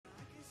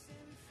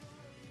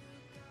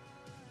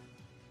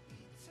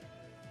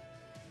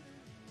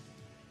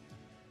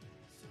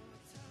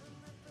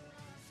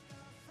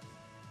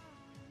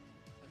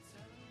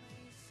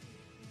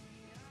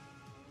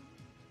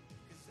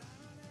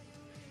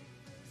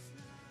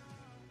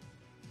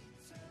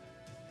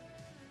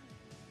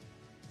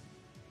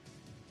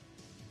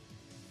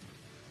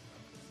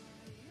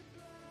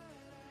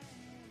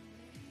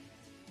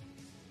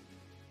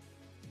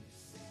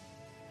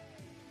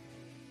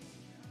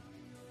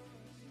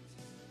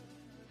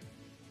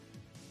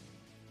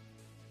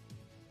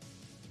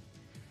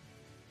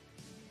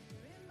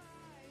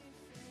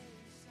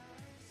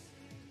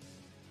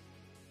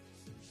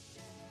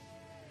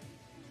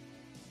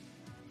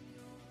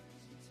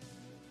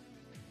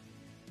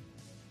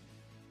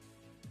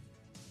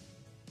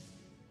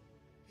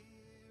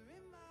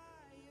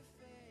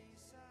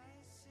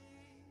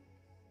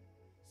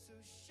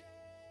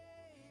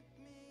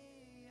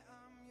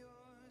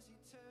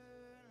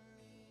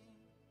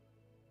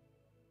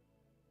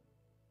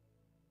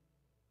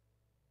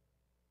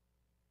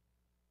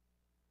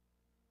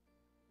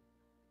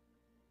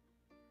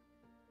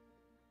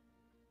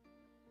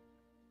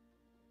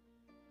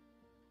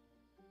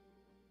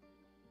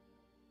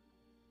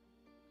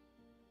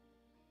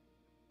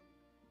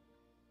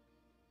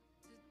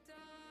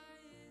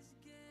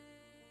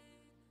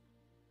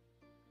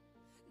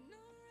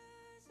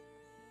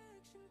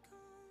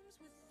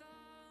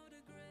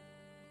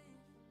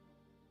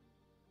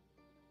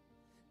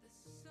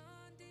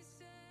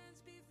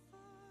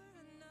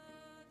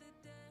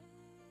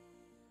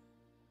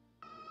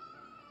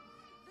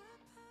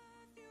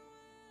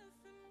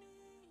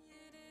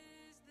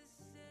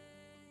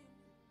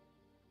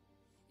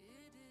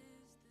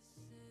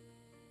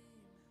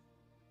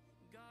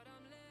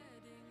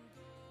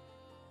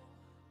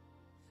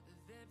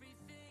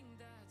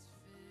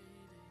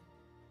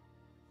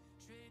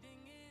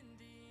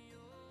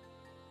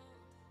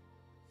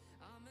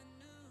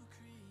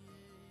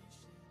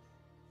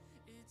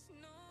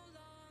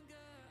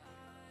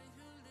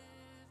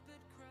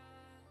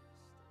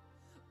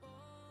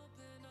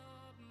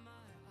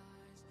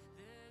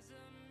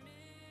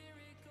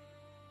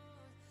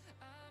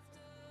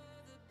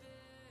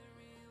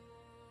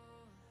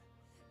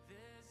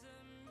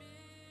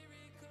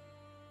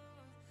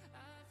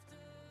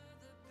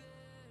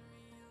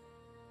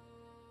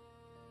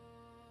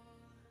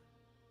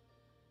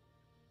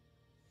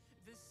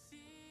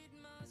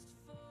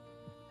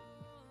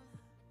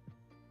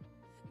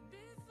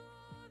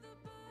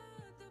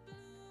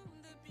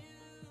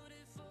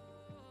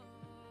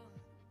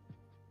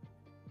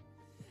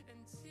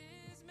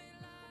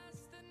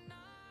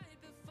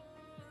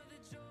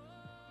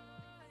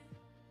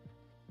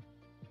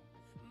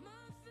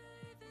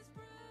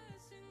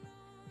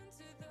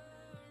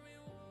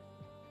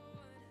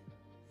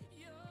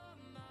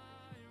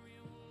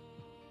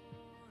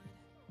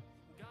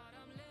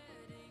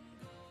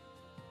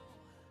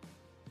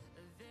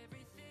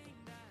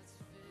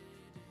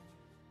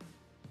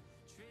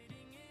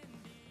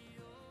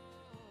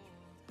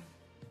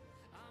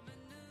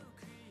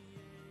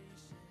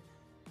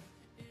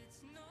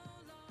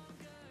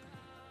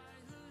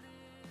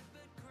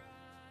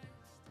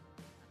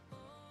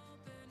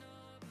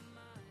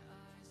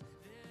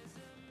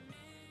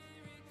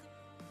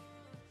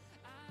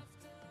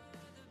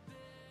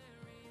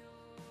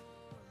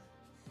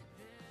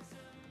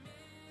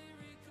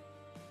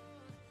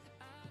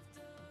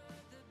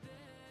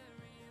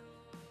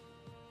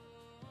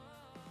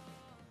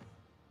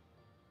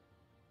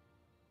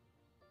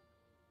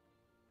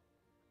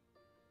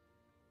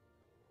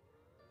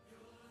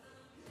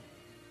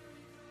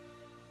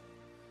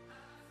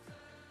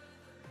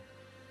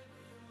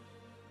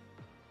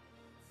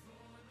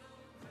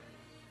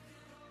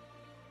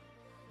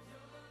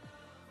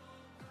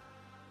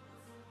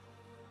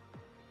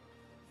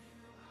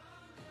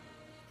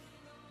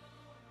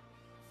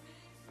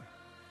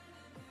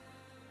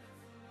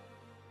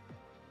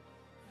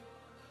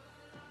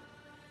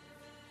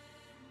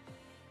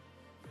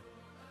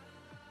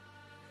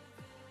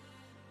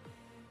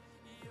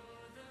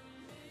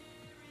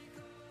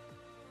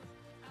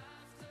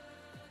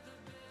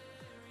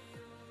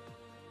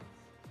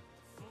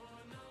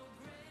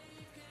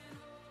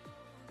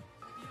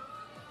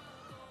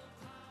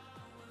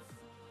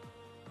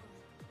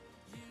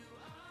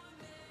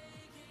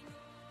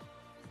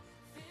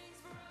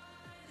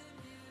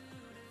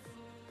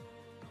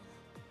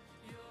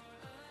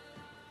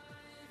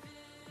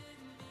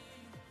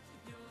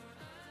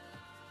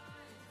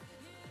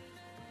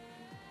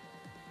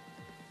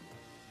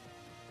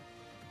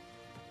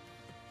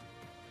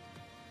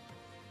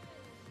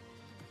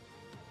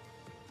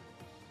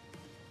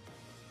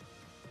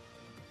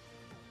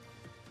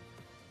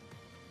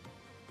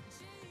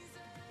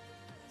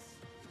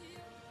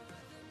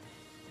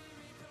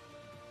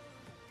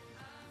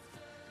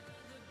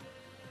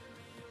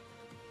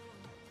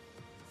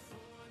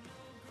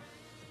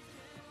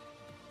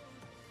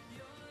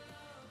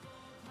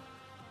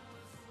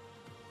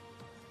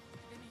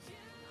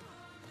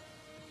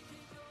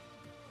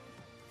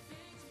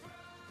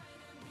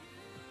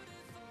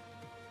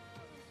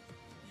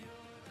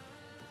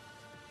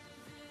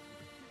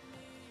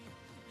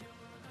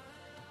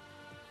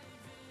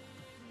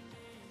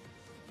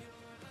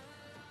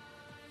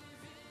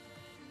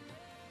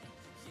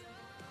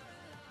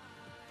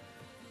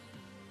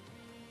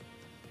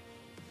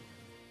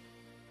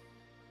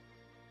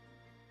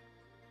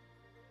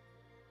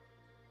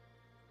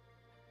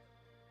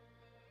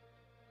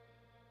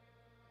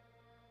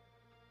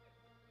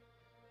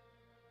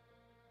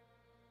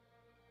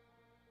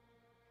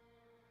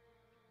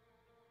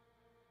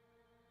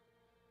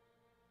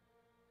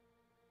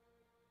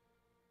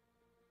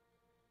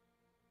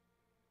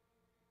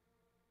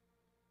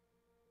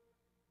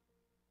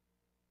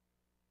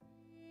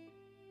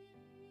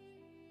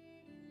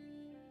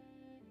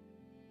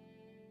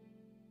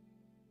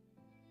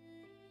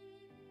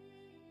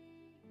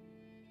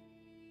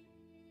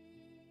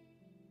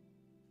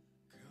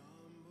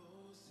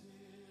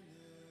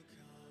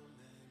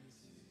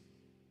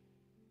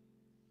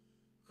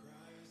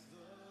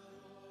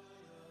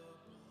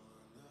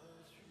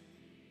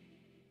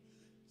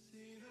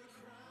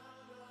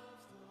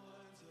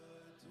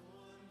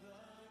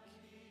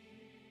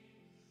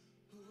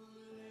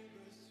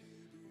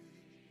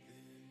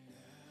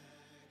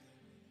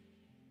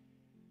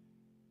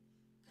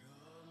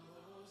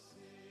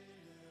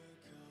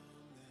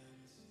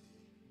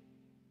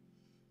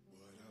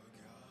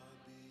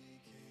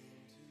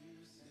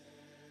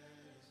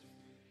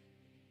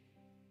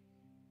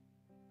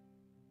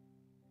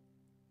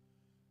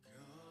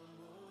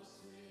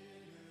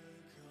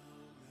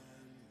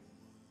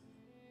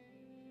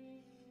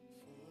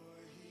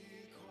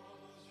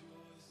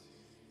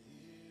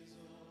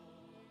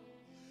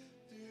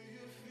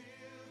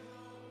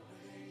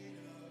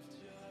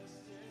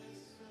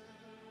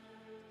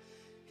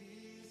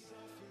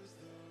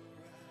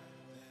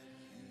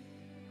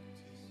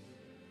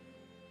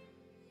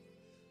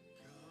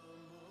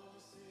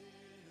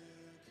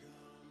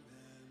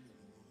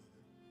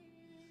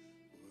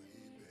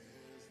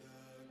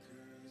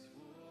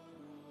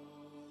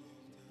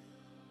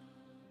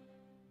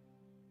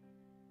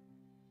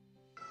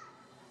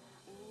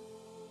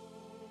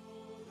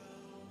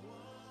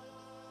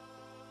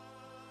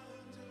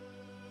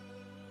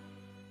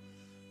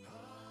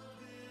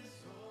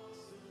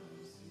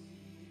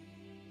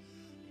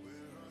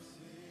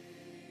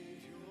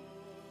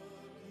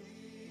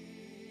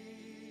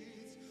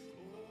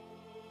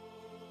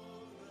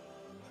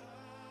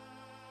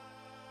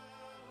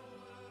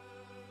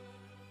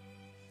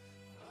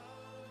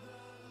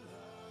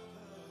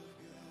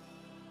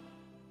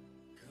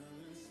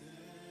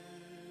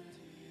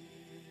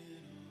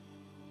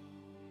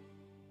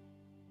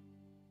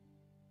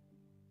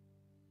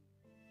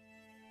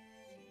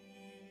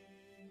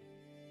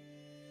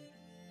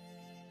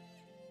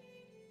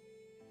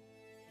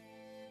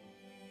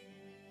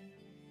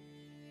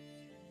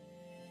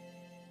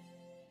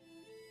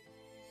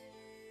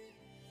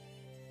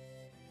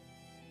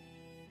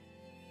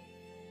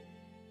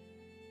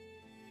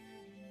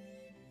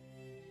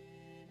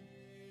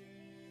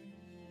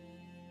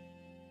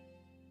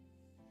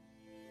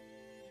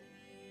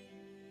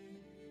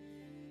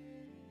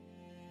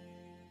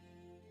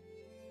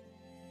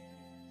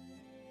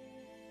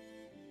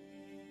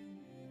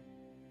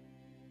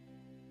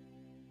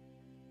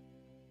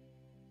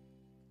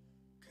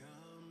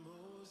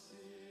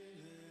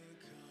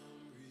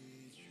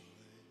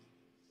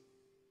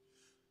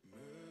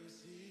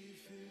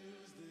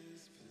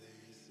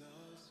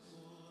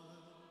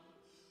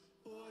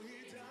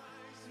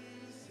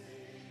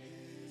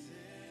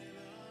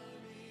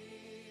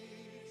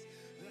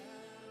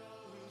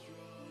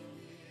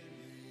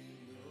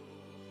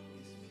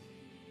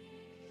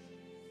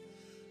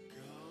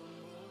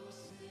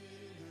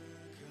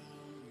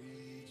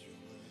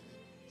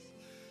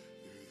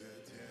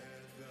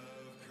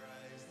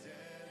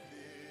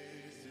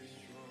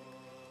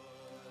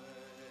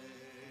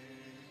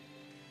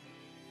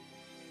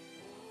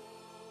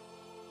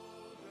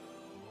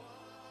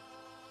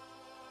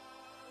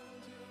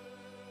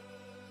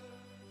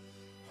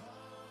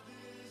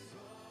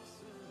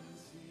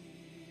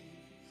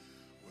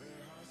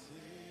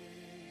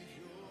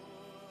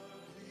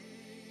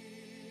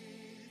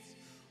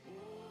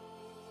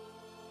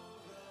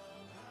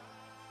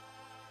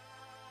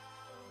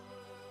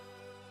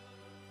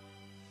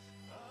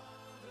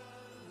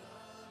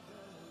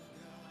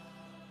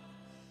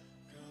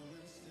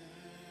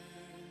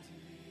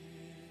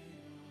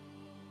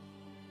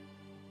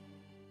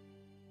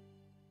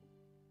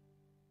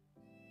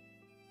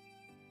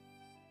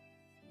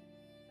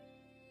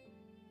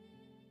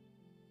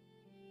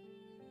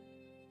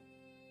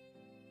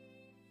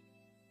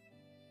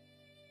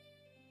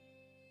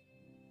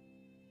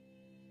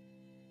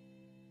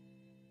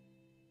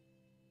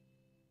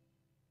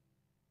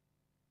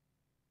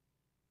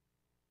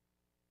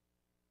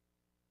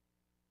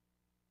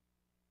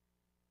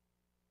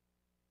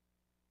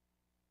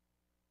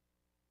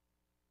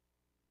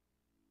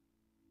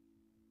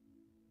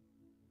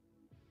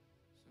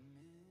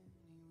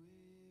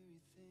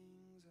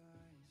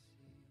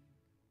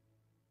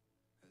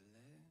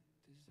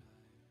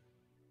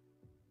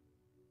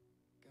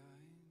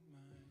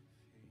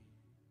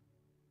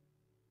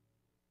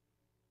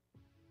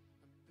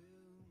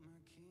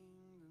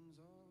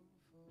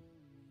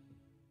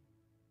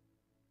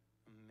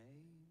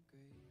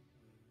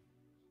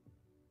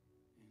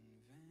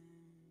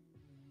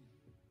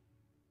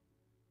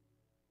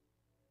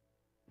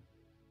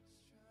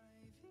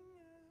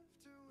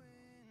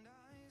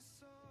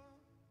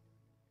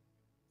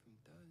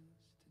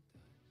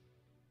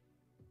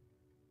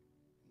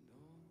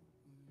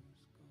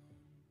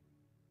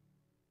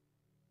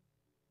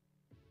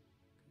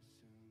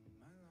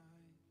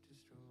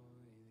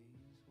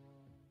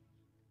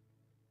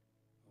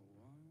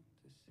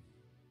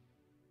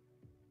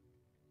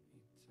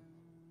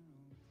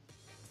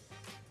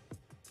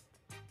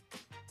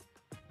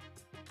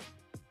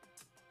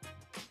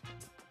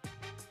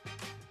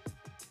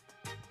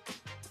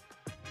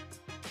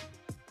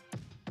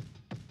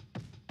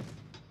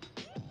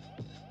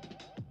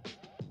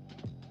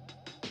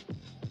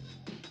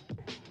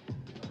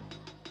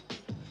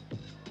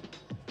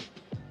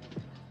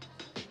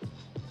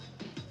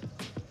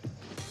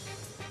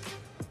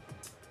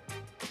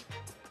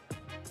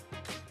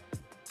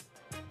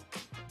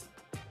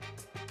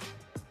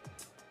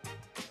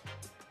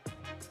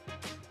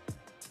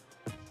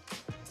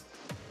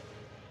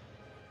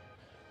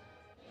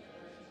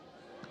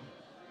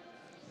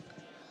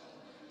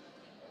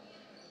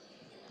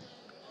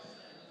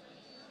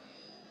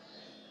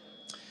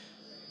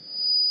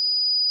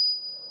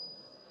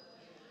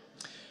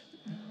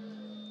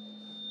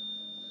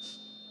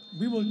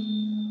We will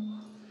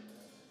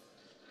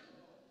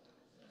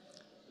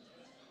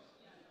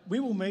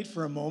wait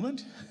for a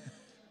moment.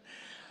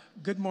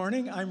 Good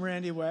morning, I'm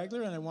Randy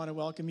Wagler, and I want to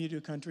welcome you to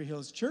Country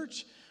Hills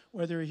Church,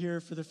 whether you're here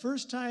for the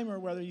first time or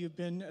whether you've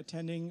been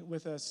attending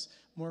with us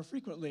more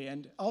frequently.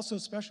 And also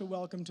special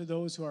welcome to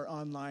those who are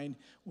online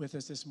with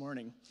us this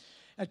morning.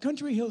 At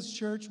Country Hills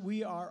Church,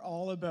 we are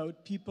all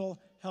about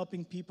people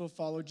helping people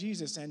follow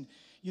Jesus. And,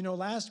 you know,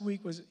 last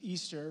week was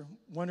Easter,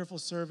 wonderful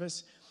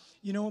service.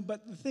 You know,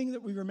 but the thing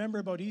that we remember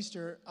about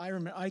Easter,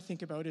 I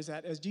think about, is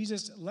that as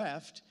Jesus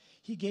left,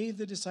 he gave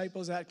the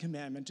disciples that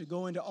commandment to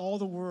go into all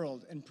the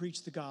world and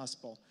preach the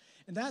gospel.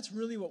 And that's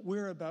really what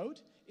we're about,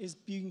 is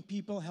being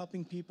people,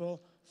 helping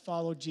people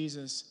follow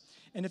Jesus.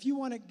 And if you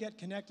want to get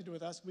connected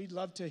with us, we'd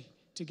love to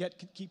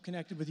keep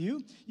connected with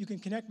you. You can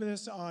connect with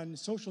us on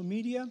social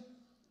media.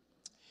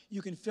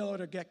 You can fill out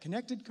a Get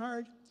Connected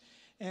card.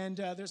 And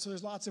there's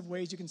lots of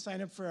ways. You can sign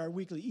up for our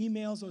weekly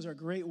emails. Those are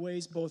great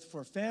ways, both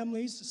for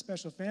families, a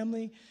special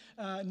family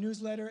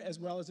newsletter, as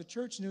well as a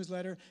church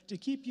newsletter, to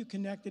keep you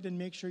connected and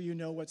make sure you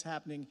know what's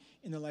happening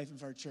in the life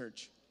of our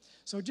church.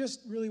 So just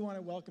really want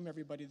to welcome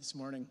everybody this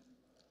morning.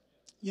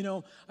 You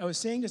know, I was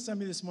saying to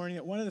somebody this morning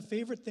that one of the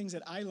favorite things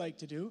that I like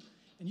to do,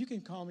 and you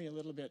can call me a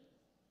little bit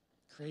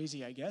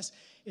crazy, I guess,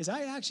 is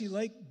I actually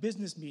like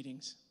business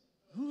meetings.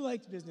 Who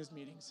likes business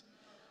meetings?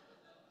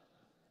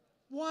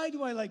 Why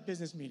do I like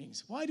business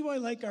meetings? Why do I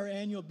like our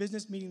annual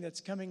business meeting that's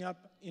coming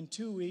up in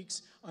 2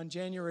 weeks on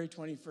January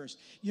 21st?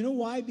 You know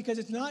why? Because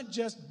it's not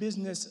just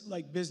business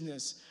like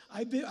business.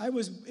 I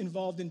was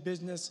involved in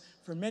business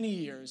for many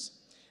years.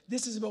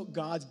 This is about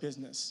God's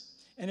business,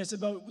 and it's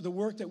about the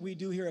work that we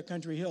do here at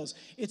Country Hills.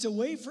 It's a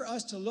way for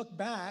us to look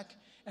back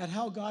at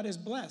how God has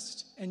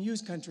blessed and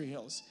used Country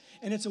Hills.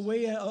 And it's a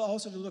way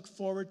also to look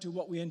forward to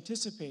what we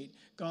anticipate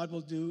God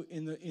will do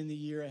in the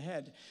year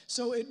ahead.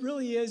 So it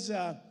really is...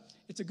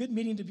 It's a good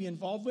meeting to be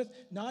involved with.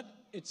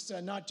 It's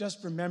not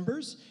just for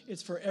members.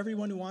 It's for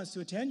everyone who wants to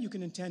attend. You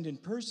can attend in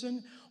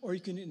person or you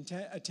can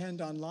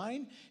attend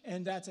online,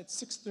 and that's at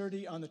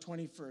 6:30 on the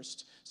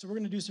 21st. So we're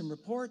going to do some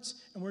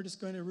reports, and we're just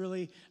going to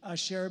really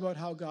share about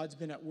how God's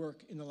been at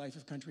work in the life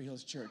of Country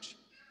Hills Church.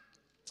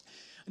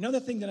 Another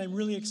thing that I'm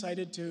really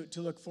excited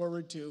to look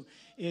forward to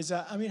is,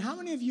 how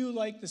many of you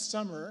like the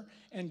summer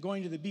and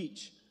going to the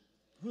beach?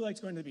 Who likes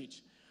going to the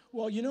beach?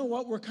 Well, you know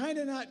what?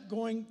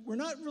 We're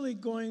not really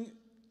going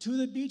to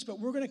the beach, but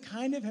we're going to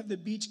kind of have the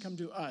beach come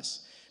to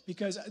us,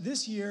 because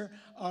this year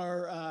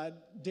our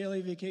daily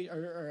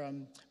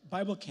vacation,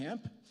 Bible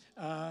camp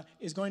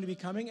is going to be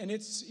coming, and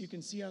you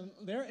can see on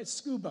there, it's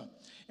scuba,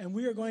 and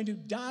we are going to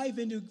dive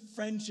into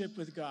friendship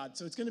with God.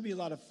 So it's going to be a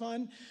lot of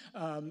fun.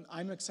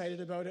 I'm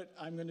excited about it.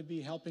 I'm going to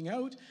be helping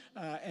out,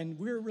 and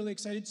we're really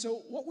excited.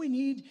 So what we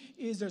need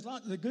is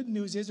the good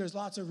news is there's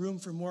lots of room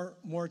for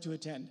more to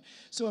attend.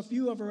 So if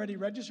you have already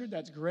registered,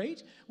 that's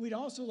great. We'd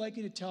also like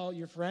you to tell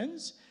your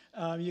friends.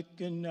 You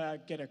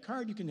can get a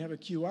card. You can have a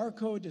QR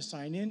code to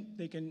sign in.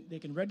 They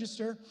can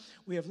register.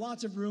 We have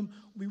lots of room.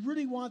 We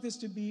really want this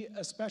to be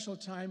a special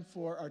time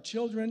for our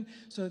children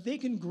so that they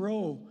can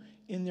grow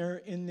in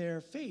their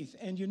faith.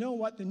 And you know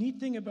what? The neat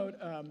thing about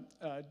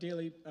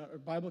daily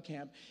Bible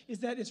camp is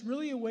that it's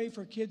really a way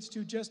for kids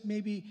to just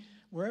maybe,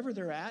 wherever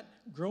they're at,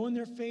 grow in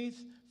their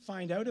faith,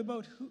 find out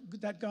about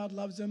that God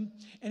loves them,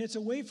 and it's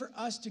a way for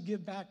us to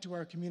give back to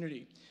our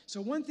community.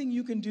 So one thing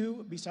you can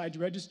do, besides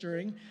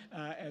registering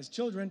as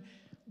children,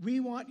 we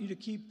want you to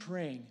keep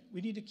praying.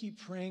 We need to keep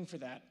praying for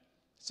that.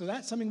 So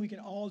that's something we can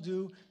all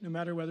do, no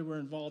matter whether we're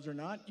involved or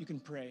not. You can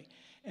pray.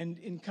 And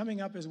in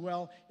coming up as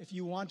well, if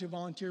you want to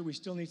volunteer, we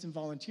still need some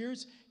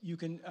volunteers. You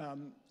can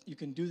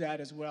do that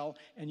as well,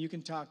 and you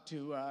can talk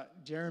to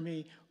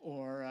Jeremy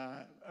or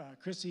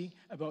Chrissy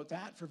about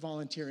that for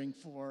volunteering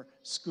for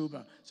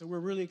scuba. So we're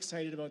really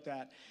excited about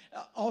that.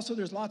 Also,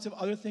 there's lots of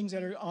other things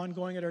that are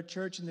ongoing at our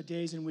church in the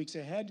days and weeks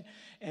ahead,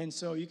 and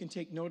so you can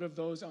take note of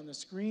those on the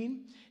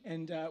screen.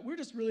 And we're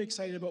just really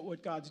excited about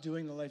what God's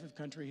doing in the life of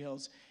Country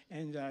Hills,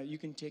 and you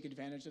can take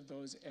advantage of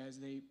those as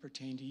they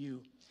pertain to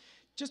you.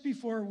 Just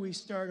before we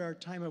start our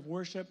time of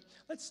worship,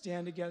 let's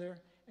stand together,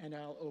 and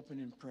I'll open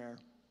in prayer.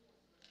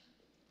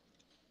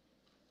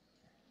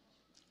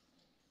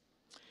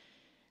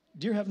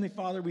 Dear Heavenly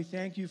Father, we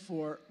thank you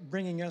for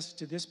bringing us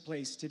to this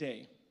place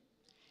today.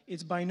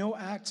 It's by no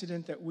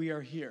accident that we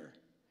are here.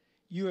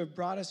 You have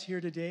brought us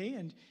here today,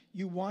 and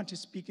you want to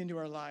speak into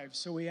our lives.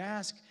 So we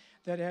ask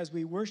that as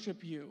we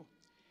worship you,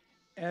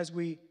 as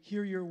we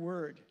hear your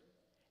word,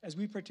 as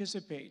we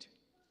participate,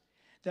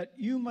 that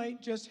you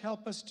might just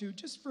help us to,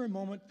 just for a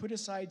moment, put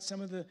aside some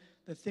of the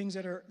things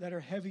that are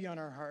heavy on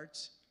our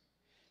hearts,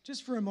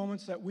 just for a moment,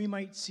 so that we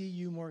might see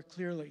you more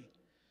clearly,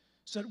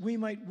 so that we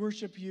might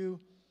worship you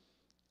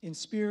in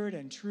spirit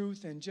and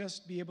truth, and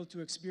just be able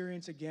to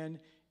experience again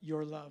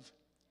your love.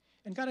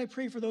 And God, I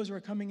pray for those who are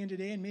coming in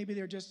today, and maybe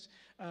they're just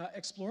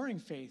exploring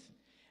faith.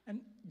 And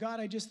God,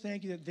 I just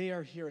thank you that they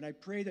are here, and I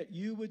pray that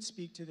you would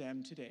speak to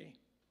them today.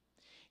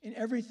 In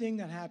everything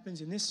that happens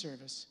in this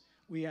service,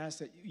 we ask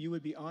that you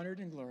would be honored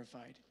and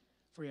glorified.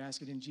 'For we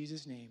ask it in Jesus' name, amen. Amen. For we ask it in Jesus' name, amen. Dear Heavenly Father, we thank you for bringing us to this place today. It's by no accident that we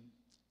are here. You have brought us here today, and you want to speak into our lives. So we ask that as we worship you, as we hear your word, as we participate, that you might just help us to, just for a moment, put aside some of the things that are heavy on our hearts, just for a moment, so that we might worship you in spirit and truth, and just be able to experience again your love. And God, I just thank you that they are here,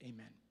 and I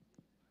pray that you would speak to them today.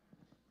 In everything that happens in this service, we ask that you would be honored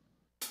and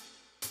glorified. For we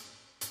ask it in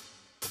Jesus' name, amen.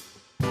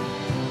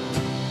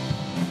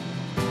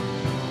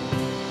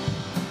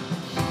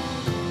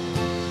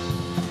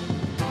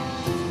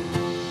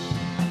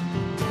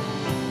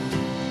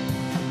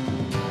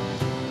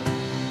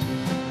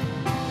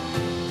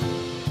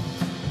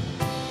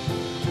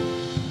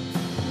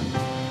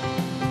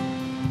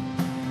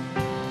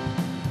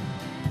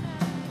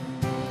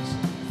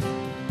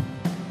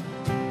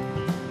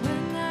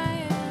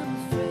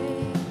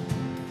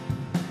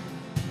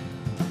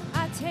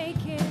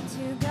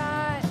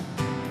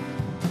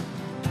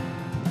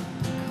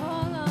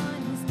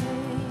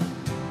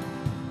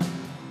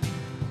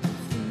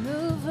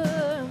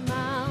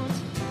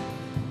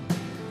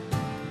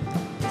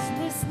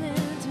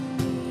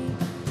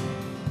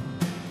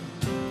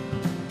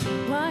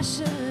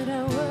 should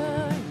I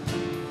worry?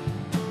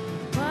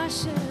 Why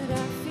should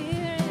I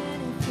fear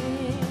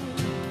anything?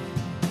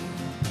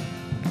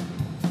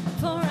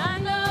 For I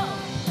know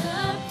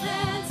the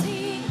plans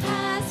He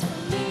has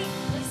for me.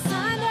 Yes, I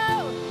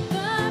know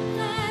the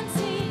plans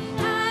He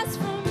has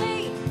for me,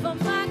 for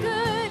my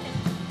good,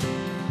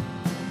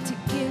 to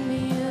give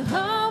me a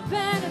hope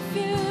and a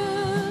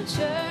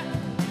future.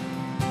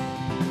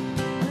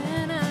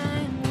 When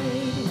I'm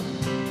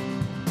waiting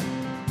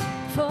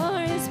for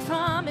His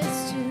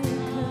promise to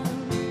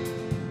come,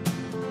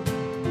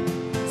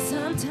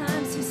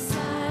 sometimes He's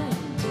silent,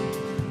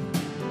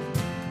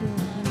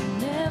 but I'm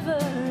never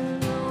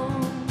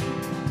alone.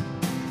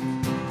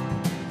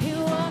 He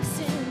walks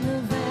in the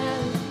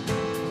valley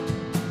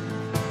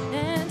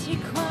and He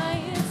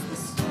quiets the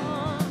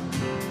storm.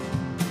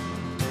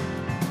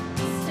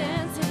 He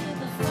stands in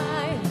the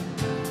fire,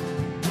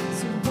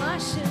 so why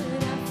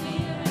should I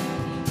fear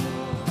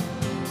anymore?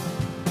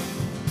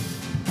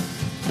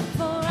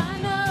 For I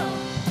know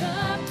the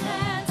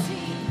plans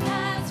He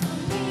has for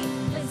me.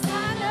 Yes, I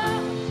know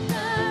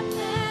the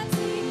plans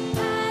He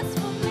has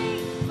for me,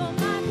 for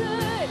my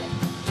good,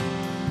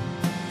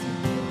 to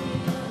give me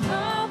a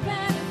hope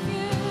and a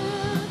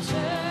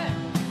future.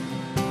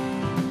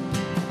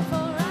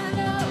 For I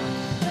know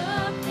the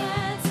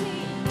plans He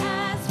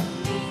has for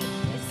me. Yes,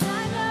 I know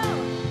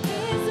He's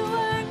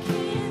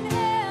working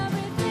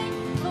everything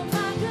for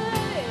my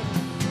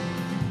good,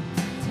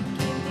 to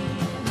give me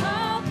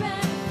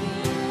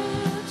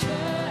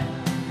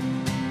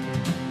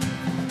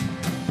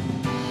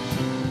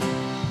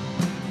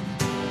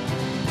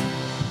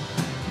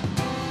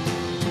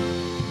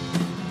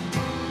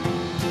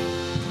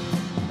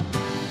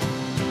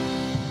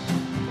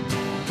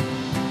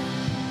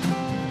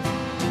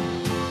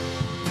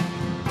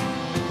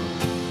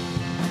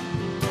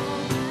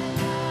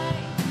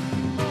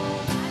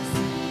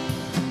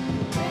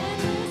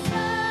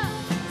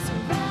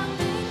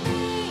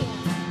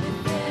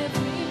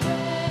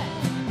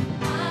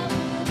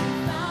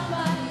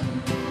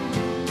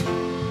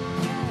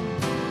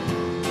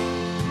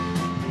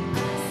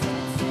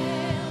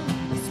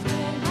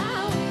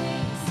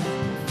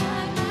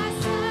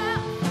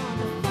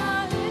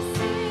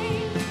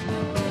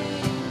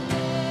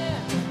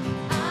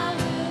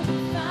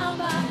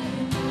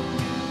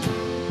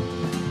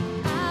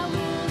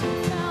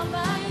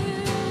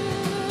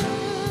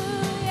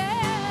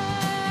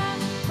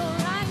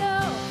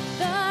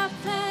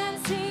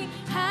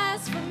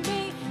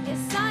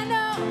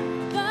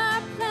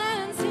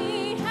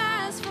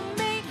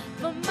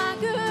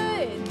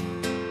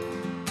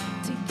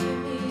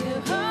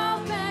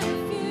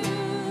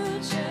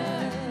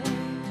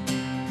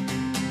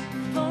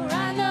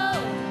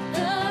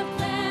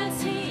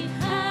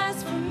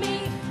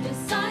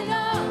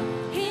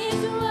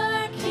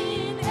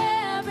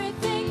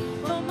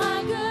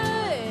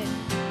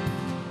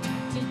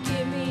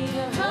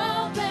a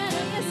hope and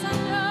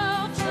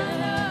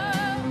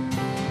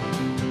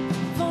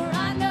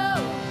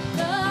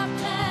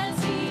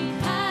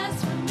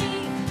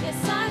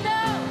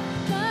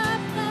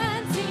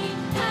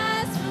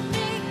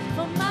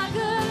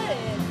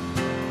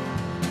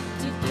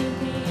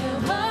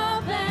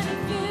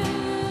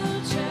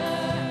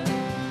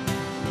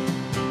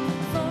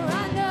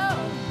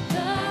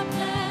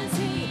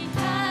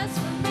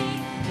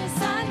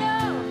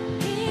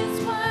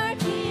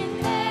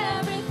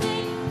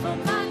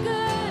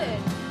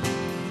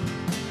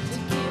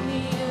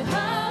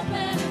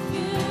a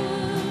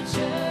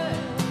future.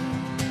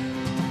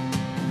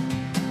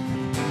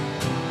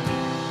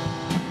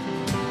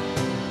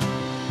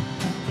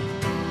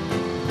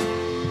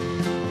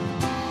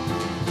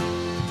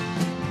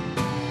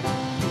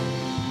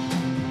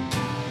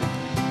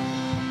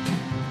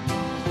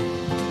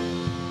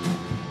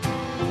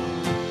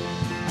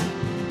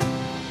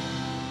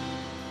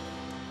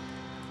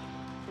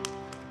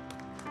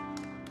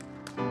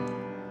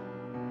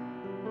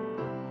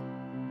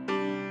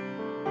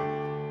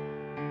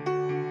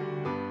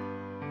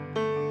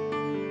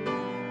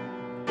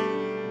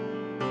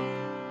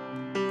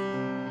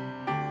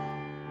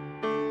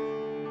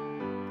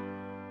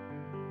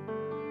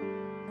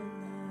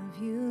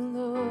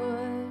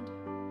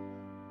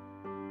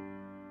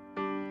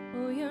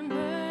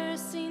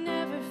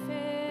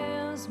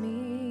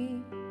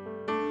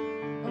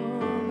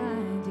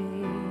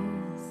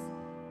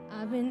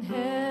 Been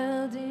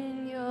held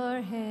in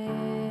your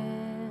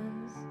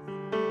hands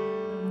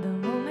from the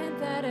moment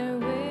that I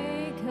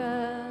wake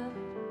up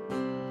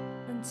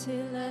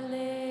until I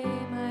lay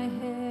my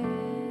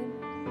head.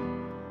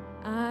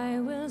 I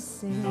will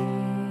sing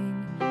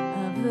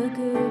of the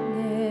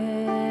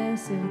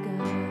goodness of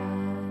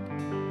God.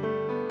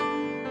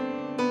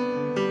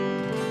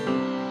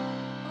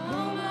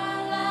 All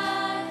my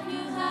life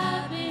you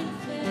have been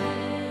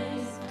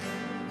faithful.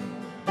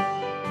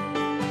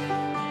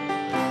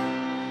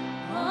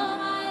 All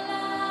my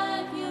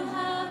life you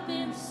have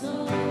been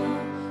so,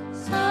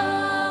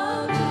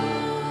 so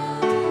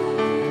good.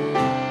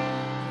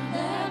 With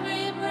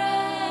every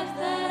breath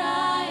that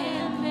I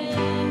am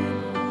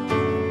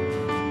able,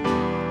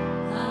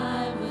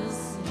 I will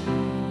sing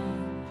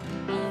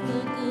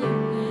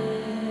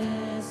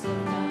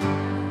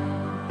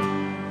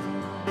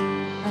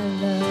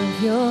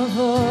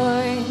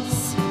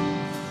voice.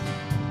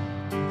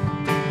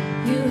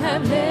 You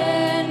have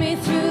led me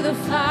through the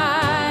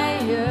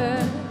fire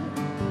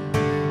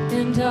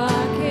in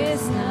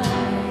darkest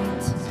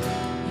night.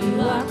 You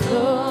are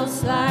close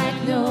like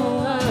no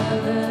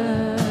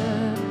other.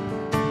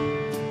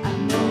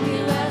 I've known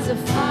you as a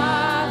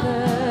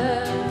father.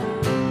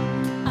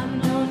 I've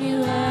known you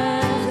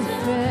as a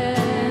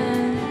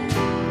friend.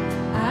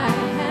 I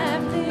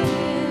have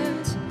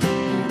lived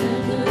in the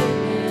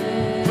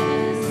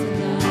goodness of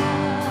God.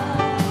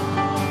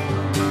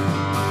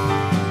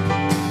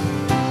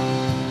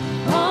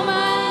 All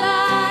my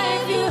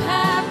life you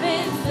have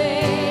been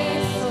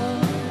faithful.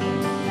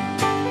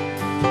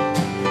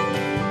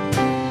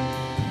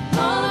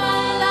 All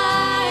my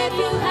life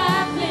you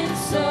have been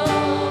so,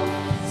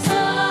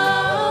 so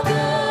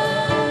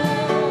good.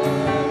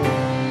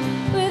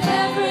 With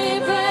every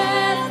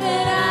breath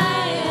that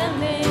I am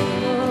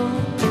able,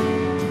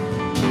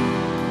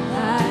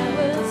 I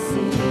will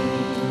sing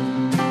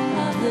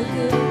of the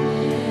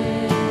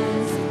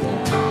goodness of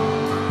God.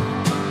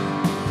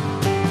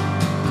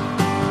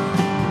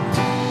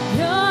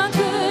 Your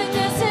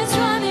goodness is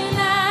running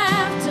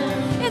after,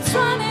 it's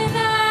running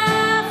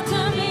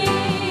after me.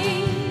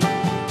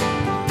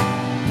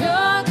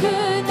 Your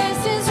goodness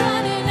is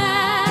running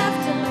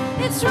after,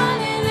 it's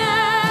running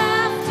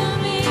after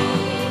me.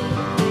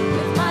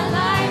 With my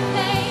life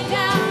laid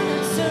down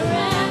and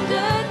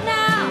surrendered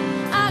now,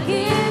 I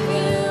give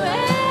you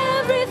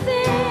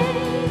everything.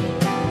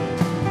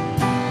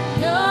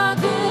 Your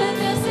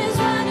goodness is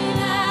running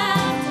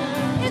after,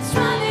 it's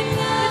running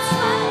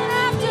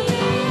after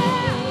me.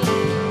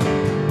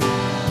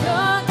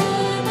 Your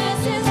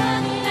goodness is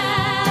running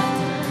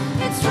after,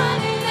 it's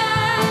running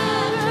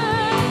after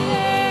me.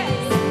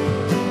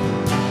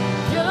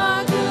 Your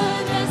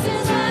goodness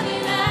is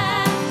running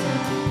after,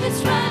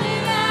 it's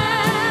running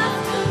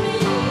after me.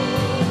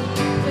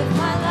 With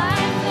my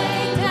life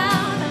laid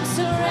down, I'm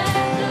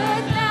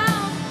surrendered now.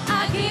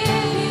 I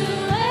give you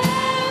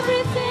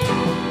everything.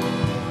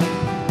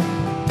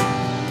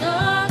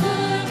 Your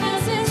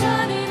goodness is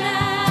running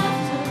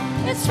after,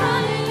 it's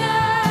running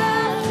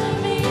after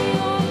me.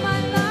 All my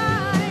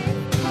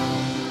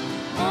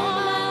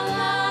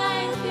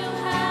life you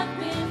have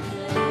been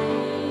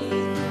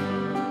faithful.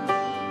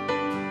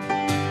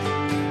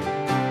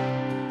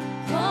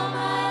 All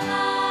my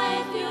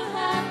life you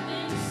have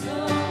been so,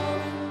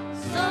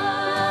 so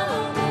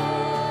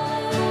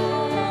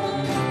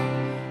good.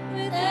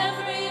 With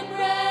every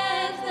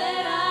breath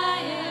that I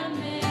am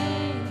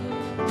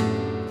able,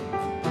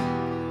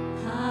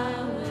 I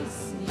will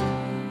sing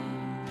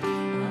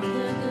of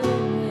the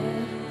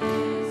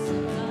goodness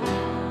of God.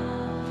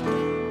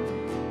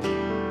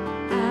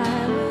 I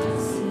will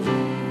sing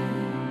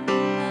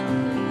of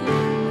the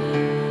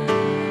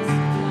goodness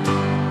of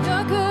God.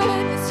 Your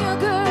goodness, your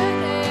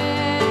goodness.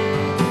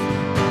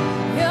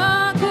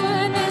 Your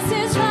goodness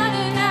is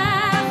running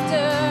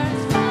after,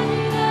 it's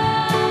running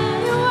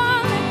after. You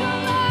are the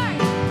Lord.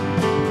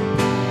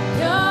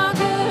 Your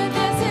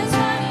goodness is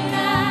running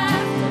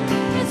after,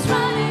 it's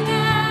running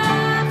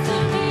after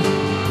me.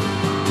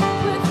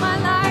 With my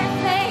life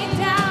laid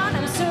down,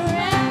 I'm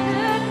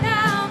surrendered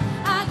now.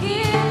 I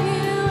give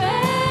you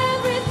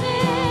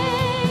everything.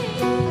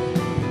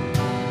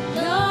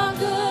 Your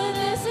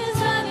goodness is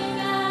running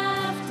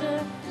after,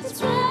 it's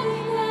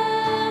running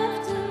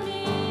after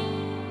me.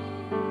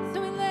 So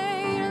we lay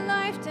your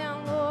life down,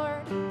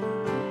 Lord.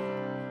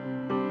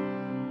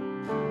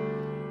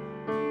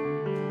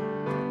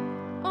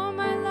 All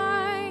my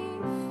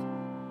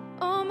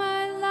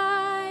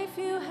life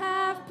you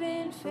have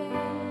been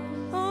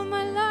faithful. All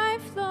my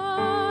life,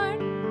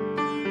 Lord.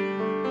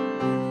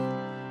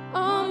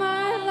 All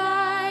my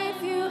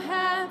life you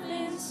have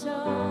been so,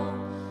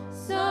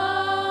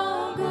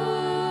 so good.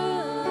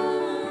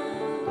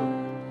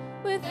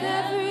 With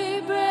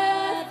every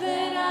breath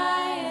that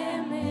I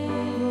am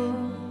able,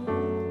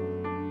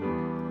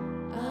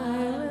 I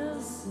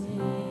will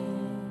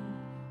sing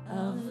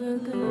of the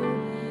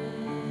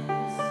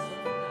goodness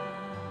of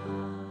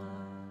God.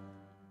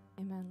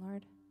 Amen,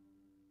 Lord.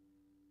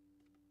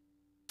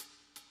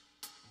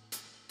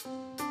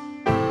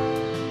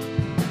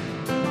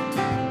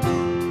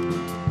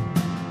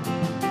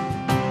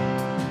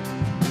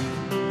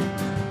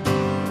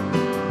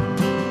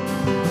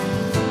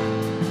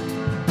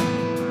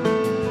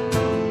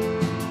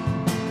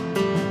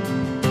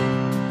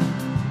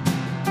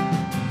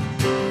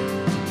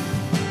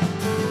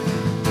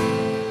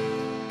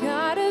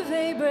 God of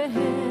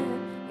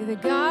Abraham, you're the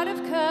God of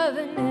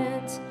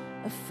covenant,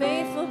 of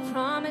faithful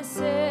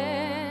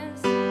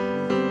promises.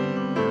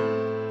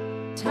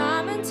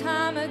 Time and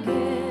time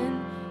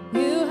again,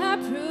 you have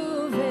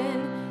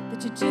proven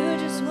that you do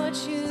just what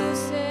you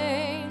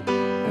say.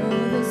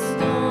 Though the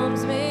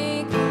storms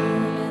may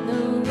come and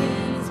the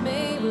winds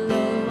may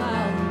blow,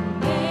 I'll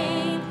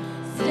remain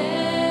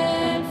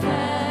steadfast.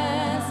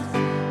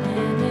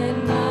 And let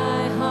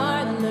my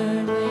heart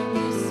learn when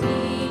you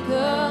speak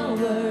a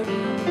word,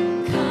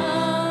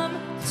 come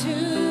to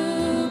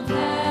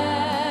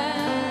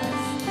pass.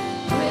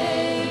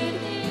 Great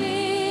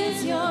is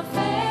your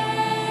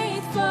faithfulness.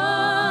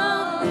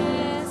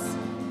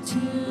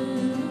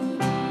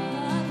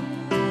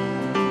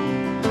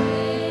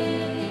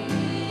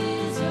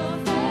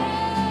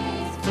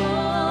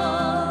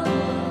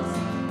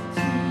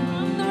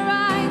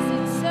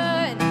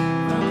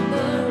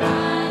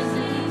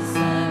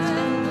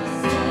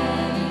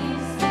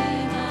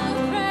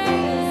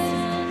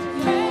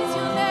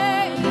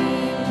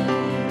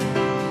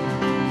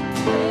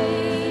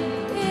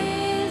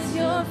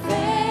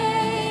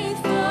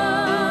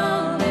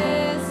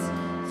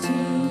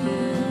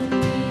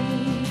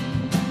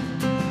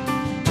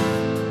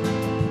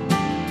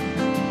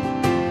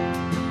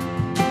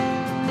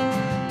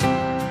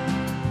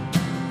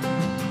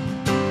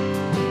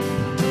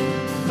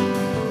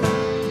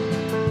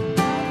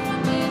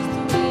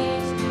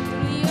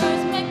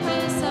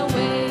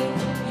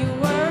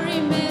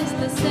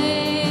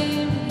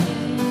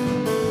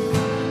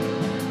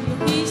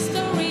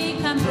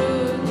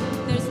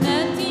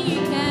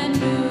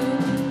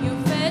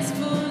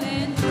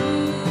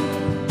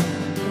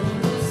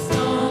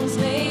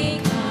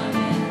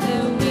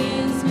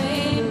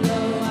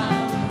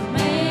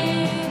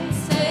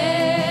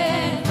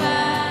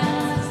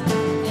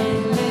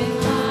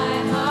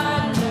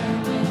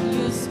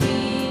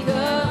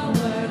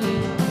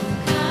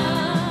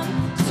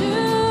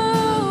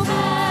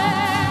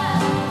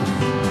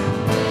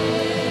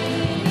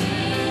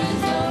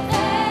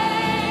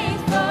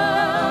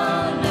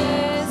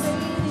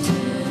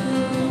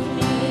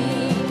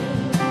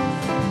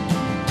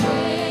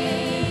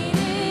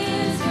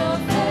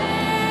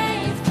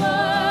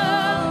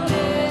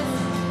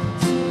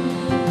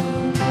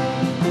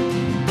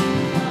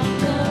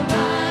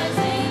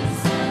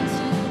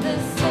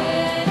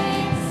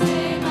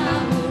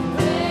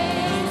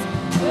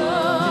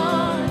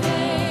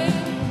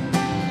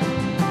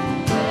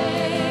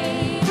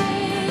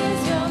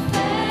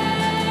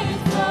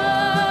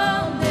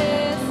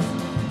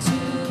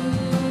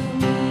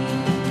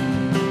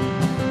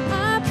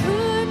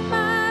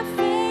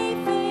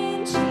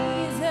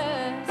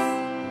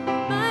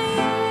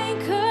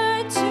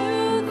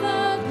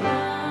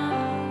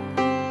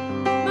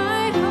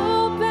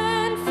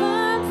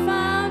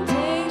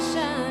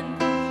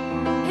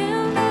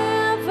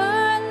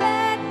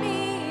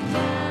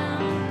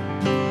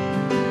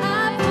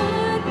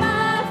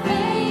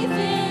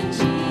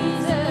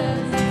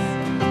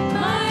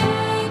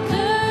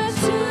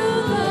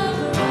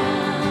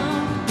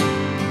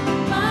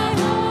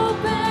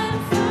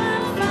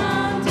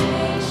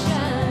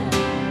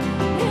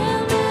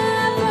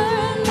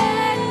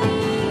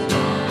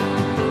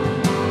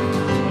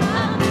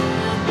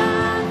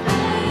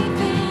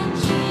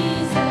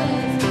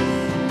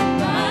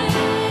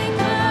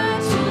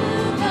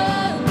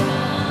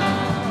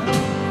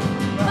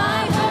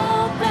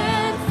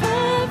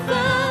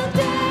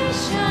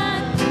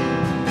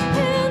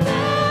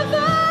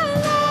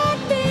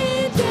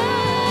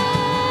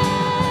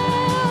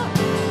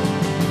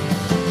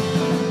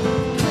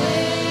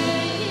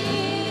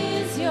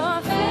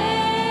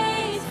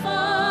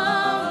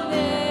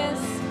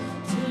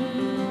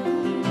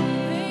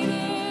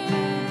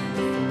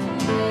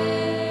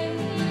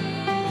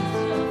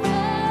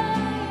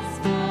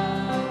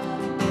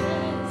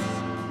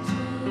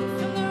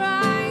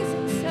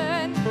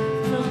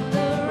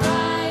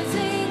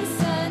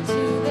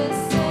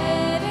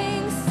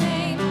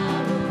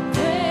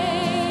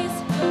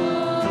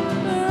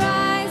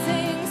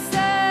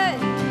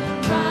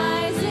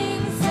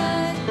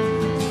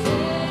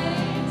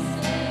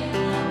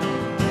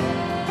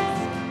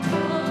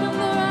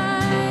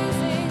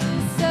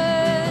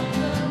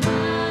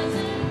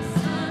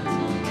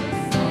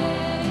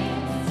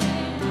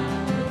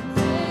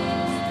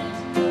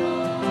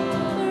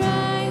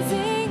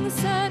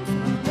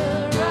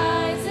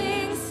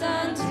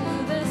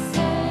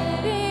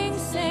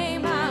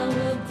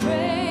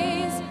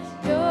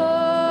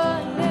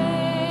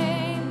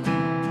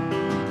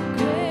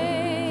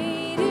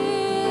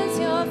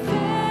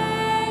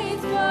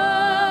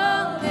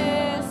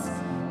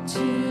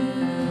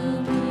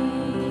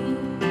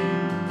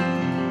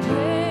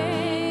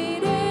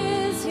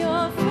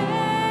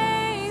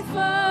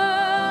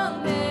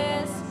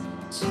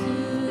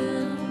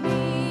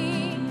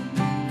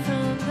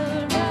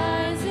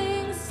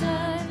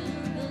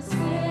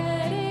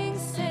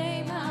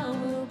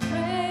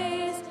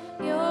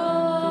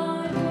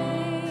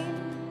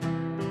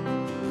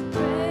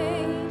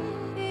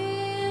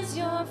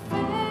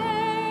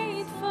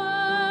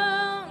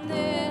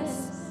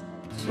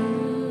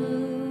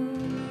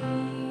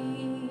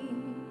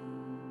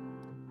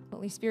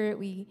 Spirit,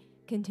 we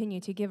continue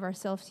to give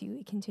ourselves to you.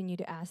 We continue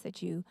to ask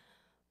that you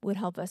would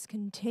help us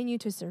continue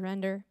to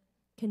surrender,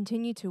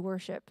 continue to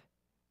worship,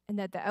 and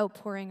that the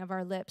outpouring of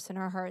our lips and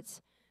our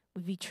hearts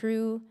would be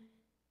true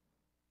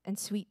and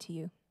sweet to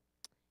you.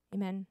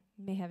 Amen.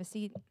 You may have a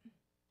seat.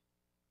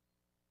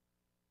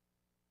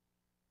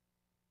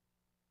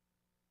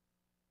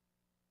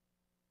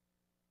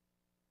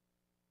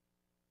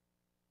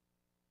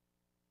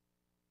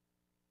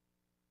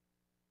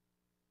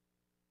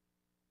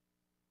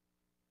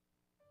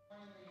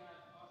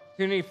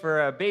 Opportunity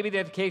for a baby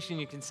dedication.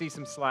 You can see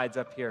some slides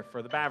up here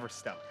for the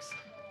Baverstocks.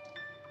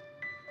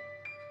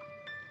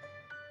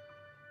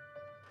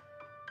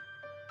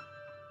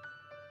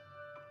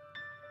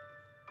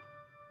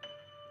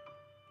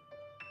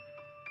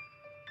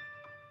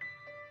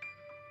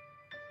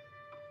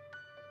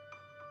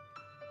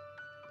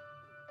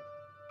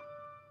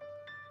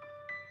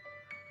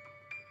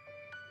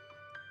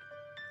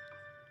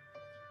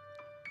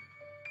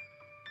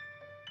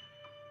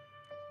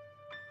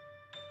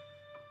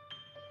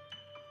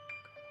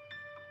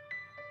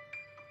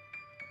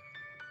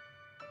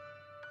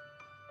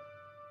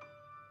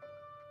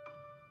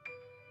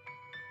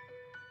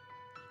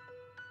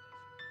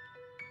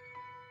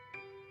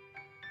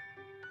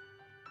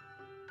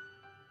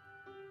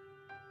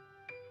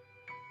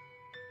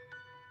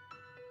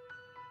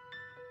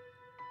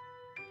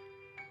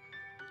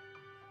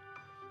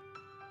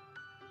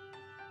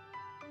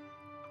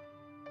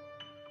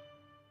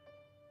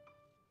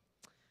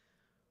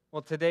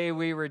 Well, today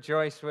we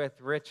rejoice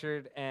with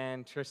Richard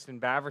and Tristan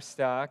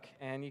Baverstock,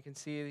 and you can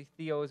see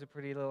Theo is a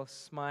pretty little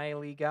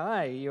smiley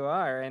guy. You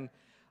are, and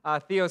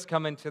Theo's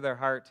come into their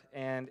heart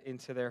and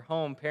into their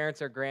home.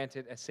 Parents are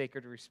granted a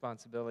sacred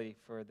responsibility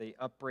for the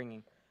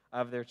upbringing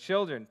of their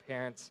children.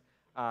 Parents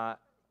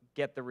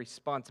get the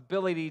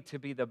responsibility to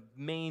be the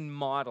main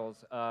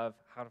models of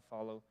how to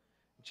follow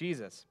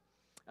Jesus.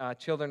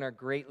 Children are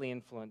greatly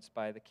influenced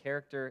by the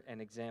character and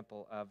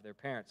example of their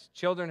parents.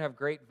 Children have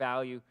great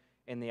value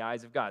in the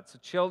eyes of God. So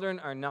children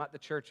are not the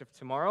church of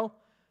tomorrow.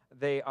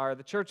 They are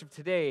the church of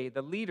today,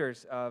 the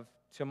leaders of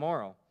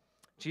tomorrow.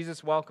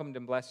 Jesus welcomed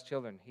and blessed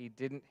children. He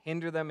didn't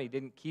hinder them. He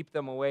didn't keep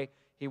them away.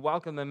 He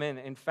welcomed them in.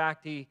 In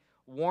fact, he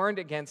warned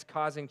against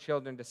causing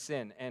children to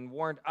sin and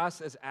warned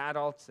us as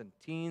adults and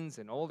teens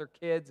and older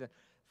kids, and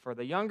for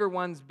the younger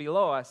ones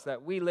below us,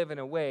 that we live in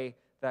a way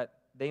that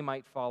they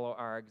might follow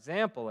our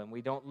example and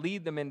we don't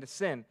lead them into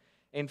sin.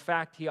 In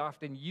fact, he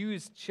often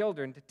used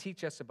children to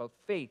teach us about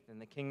faith in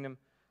the kingdom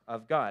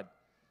of God.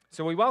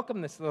 So we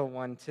welcome this little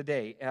one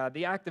today.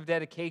 The act of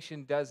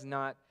dedication does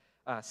not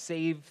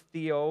save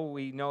Theo.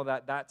 We know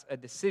that that's a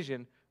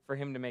decision for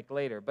him to make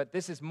later. But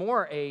this is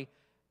more a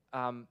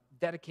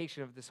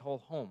dedication of this whole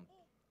home,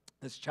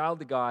 this child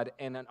to God,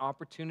 and an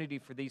opportunity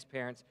for these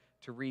parents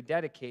to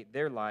rededicate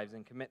their lives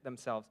and commit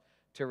themselves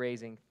to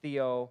raising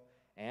Theo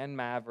and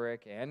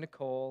Maverick and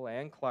Nicole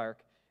and Clark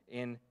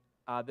in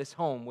this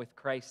home with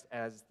Christ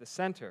as the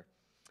center.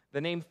 The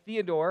name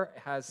Theodore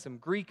has some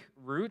Greek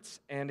roots,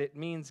 and it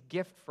means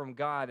gift from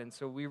God. And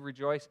so we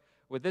rejoice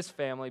with this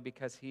family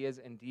because he is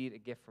indeed a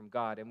gift from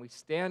God. And we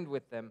stand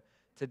with them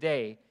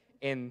today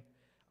in,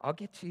 I'll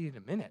get to you in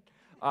a minute.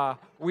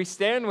 We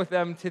stand with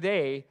them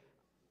today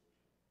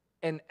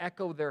and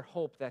echo their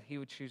hope that he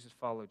would choose to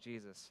follow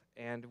Jesus.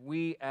 And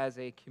we as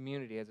a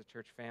community, as a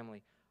church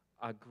family,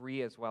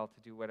 agree as well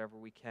to do whatever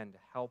we can to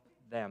help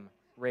them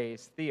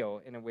raise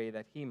Theo in a way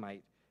that he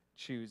might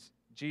choose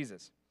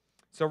Jesus.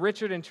 So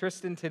Richard and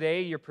Tristan,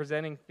 today you're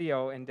presenting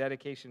Theo in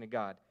dedication to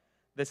God.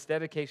 This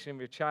dedication of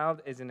your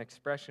child is an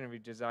expression of your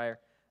desire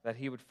that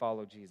he would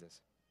follow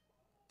Jesus.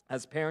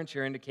 As parents,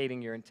 you're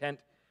indicating your intent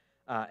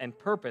and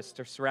purpose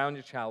to surround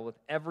your child with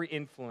every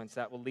influence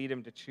that will lead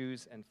him to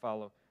choose and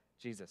follow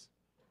Jesus.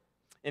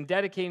 In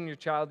dedicating your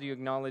child, you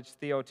acknowledge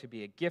Theo to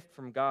be a gift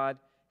from God.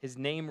 His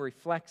name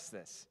reflects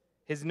this.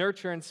 His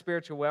nurture and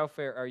spiritual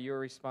welfare are your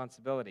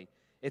responsibility.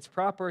 It's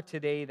proper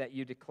today that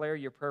you declare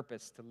your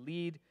purpose to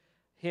lead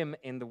him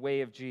in the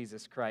way of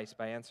Jesus Christ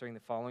by answering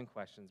the following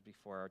questions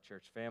before our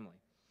church family.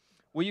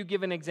 Will you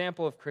give an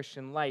example of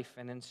Christian life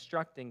and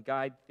instruct and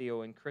guide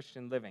Theo in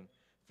Christian living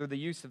through the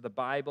use of the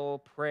Bible,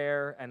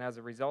 prayer, and as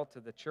a result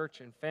of the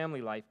church and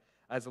family life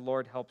as the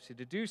Lord helps you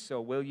to do so?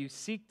 Will you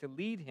seek to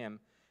lead him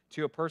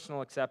to a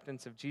personal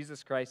acceptance of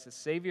Jesus Christ as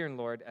Savior and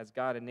Lord as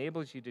God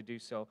enables you to do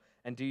so?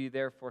 And do you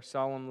therefore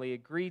solemnly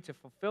agree to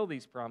fulfill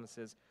these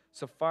promises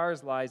so far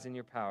as lies in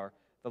your power,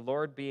 the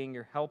Lord being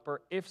your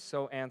helper? If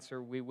so,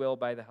 answer, we will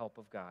by the help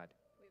of God.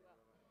 We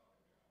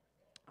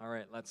will. All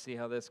right, let's see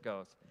how this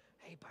goes.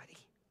 Hey, buddy.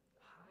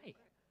 Hi. Want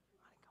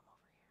to come over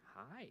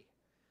here? Hi.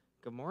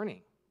 Good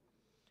morning.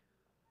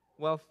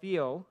 Well,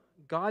 Theo,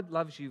 God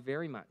loves you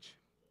very much,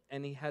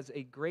 and he has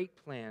a great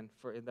plan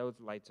for, those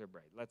lights are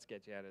bright. Let's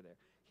get you out of there.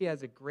 He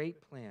has a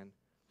great plan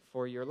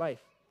for your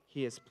life.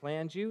 He has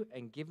planned you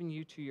and given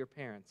you to your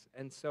parents.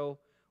 And so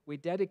we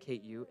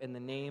dedicate you in the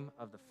name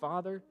of the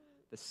Father,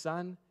 the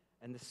Son,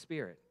 and the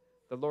Spirit.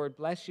 The Lord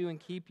bless you and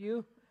keep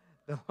you.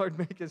 The Lord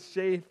make his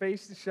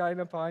face to shine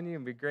upon you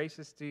and be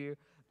gracious to you.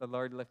 The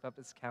Lord lift up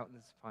his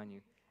countenance upon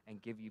you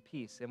and give you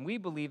peace. And we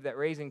believe that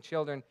raising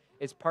children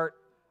is part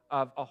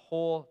of a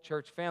whole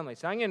church family.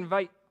 So I'm going to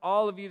invite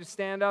all of you to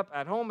stand up.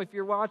 At home, if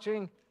you're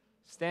watching,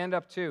 stand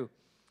up too.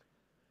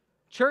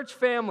 Church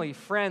family,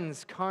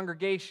 friends,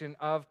 congregation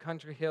of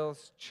Country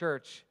Hills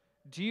Church,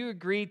 do you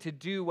agree to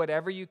do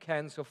whatever you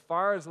can so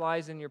far as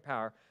lies in your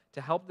power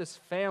to help this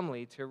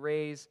family to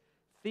raise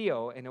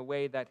Theo in a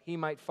way that he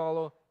might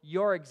follow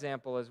your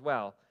example as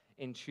well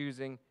in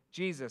choosing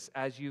Jesus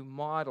as you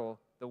model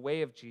the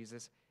way of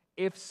Jesus?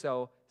 If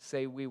so,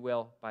 say we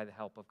will by the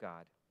help of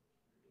God.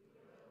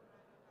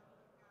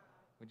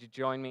 Would you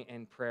join me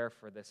in prayer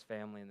for this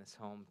family in this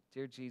home?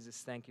 Dear Jesus,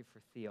 thank you for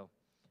Theo.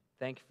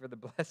 Thank you for the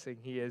blessing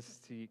he is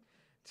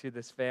to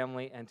this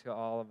family and to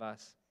all of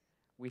us.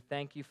 We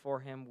thank you for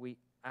him. We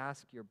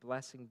ask your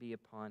blessing be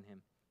upon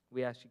him.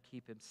 We ask you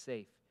keep him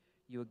safe.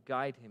 You would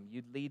guide him.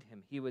 You'd lead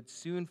him. He would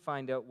soon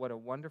find out what a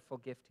wonderful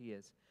gift he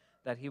is,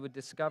 that he would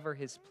discover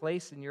his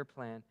place in your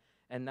plan,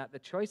 and that the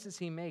choices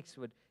he makes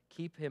would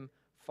keep him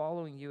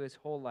following you his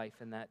whole life,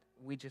 and that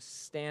we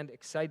just stand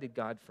excited,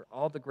 God, for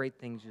all the great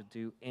things you'll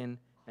do in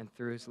and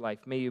through his life.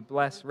 May you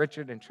bless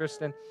Richard and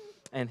Tristan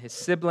and his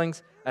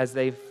siblings as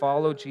they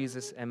follow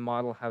Jesus and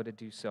model how to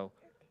do so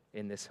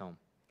in this home.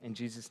 In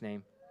Jesus'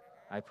 name,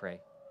 I pray.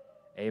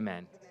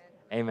 Amen.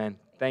 Amen.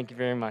 Thank you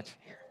very much.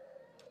 Here.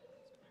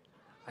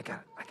 I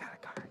got a card.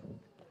 A card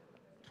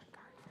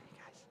for you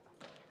guys.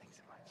 Thanks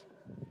so much.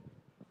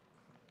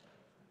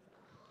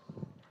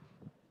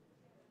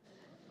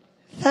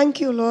 Thank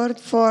you, Lord,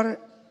 for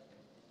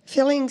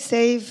feeling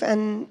safe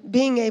and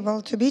being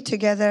able to be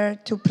together,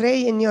 to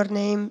pray in your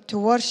name, to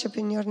worship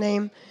in your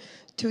name,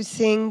 to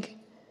sing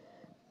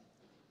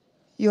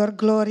your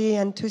glory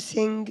and to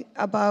sing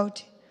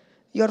about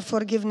your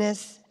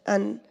forgiveness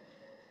and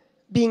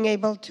being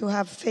able to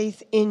have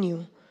faith in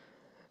you.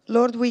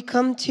 Lord, we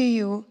come to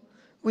you.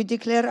 We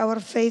declare our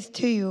faith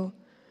to you.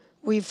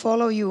 We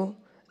follow you,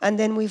 and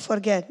then we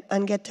forget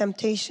and get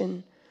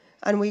temptation,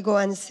 and we go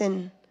and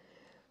sin.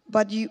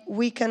 But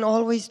we can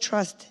always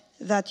trust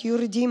that you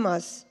redeem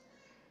us,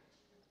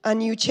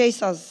 and you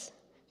chase us.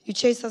 You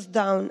chase us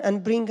down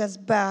and bring us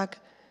back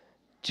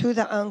to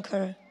the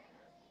anchor,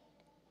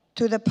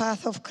 to the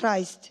path of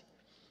Christ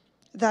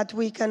that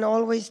we can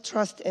always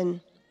trust in.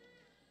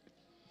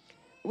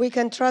 We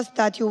can trust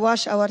that you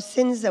wash our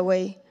sins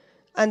away,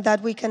 and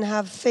that we can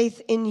have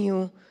faith in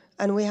you,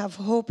 and we have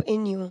hope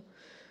in you.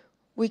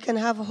 We can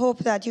have hope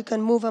that you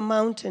can move a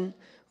mountain.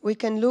 We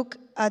can look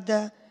at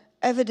the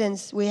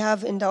evidence we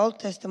have in the Old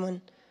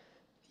Testament.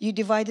 You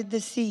divided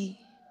the sea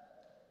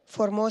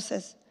for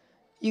Moses.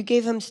 You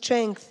gave him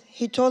strength.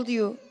 He told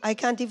you, I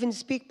can't even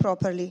speak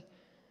properly.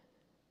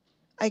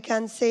 I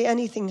can't say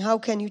anything. How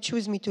can you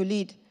choose me to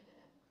lead?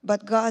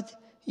 But God,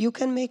 you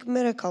can make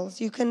miracles.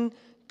 You can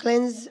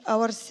cleanse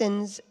our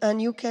sins,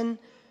 and you can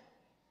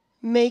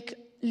make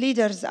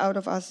leaders out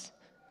of us.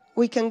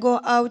 We can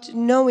go out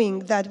knowing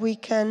that we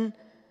can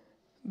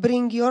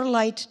bring your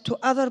light to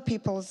other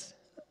people's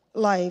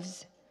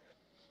lives.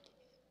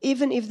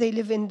 Even if they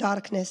live in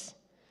darkness,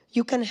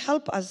 you can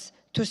help us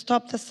to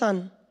stop the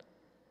sun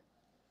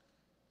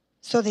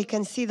so they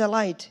can see the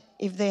light.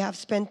 If they have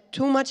spent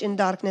too much in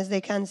darkness,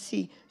 they can't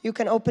see. You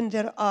can open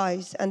their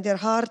eyes and their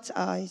heart's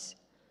eyes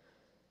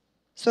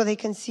so they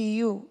can see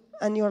you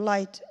and your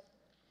light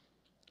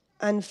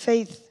and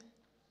faith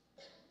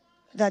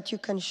that you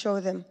can show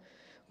them.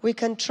 We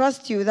can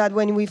trust you that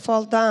when we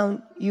fall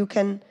down, you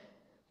can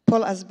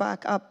pull us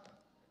back up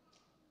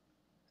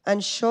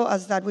and show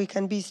us that we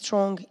can be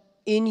strong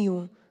in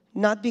you,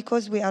 not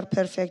because we are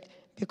perfect,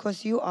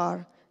 because you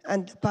are,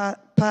 and the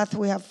path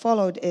we have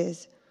followed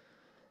is.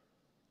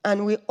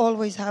 And we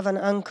always have an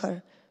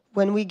anchor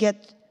when we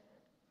get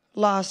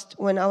lost,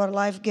 when our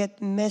life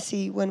gets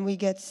messy, when we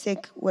get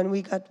sick, when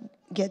we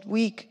get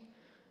weak.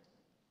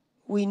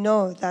 We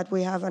know that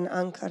we have an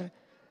anchor,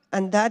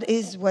 and that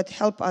is what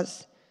helps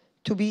us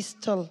to be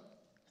still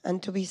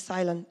and to be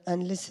silent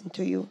and listen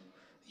to you.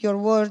 Your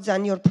words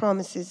and your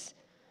promises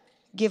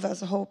give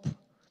us hope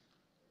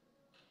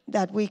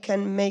that we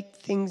can make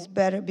things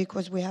better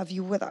because we have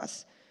you with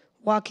us,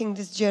 walking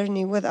this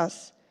journey with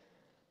us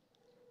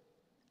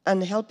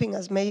and helping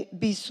us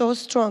be so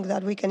strong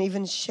that we can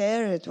even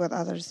share it with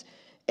others.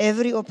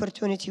 Every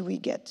opportunity we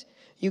get,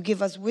 you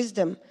give us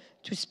wisdom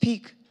to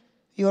speak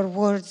your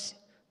words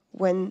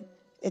when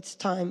it's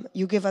time.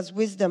 You give us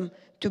wisdom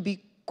to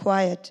be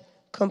quiet,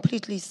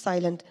 completely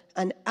silent,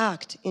 and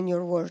act in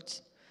your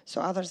words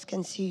so others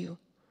can see you.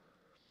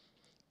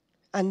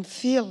 And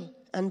feel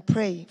and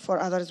pray for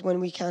others when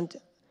we can't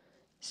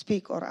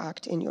speak or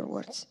act in your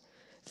words.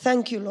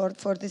 Thank you, Lord,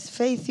 for this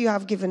faith you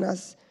have given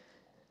us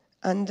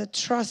and the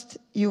trust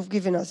you've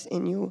given us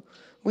in you.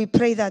 We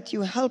pray that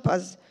you help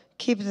us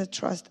keep the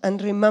trust and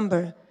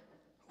remember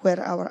where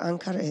our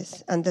anchor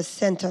is and the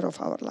center of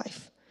our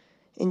life.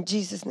 In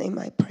Jesus' name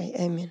I pray,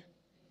 amen.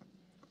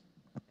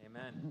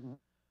 Amen.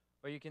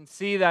 Well, you can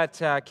see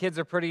that kids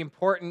are pretty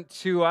important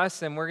to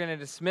us, and we're going to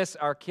dismiss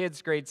our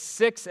kids grades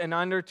 6 and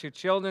under to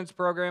children's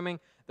programming.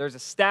 There's a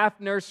staff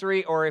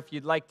nursery, or if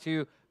you'd like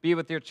to be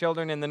with your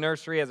children in the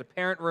nursery as a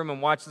parent room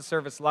and watch the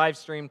service live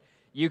streamed,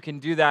 you can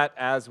do that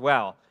as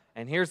well.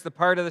 And here's the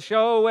part of the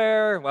show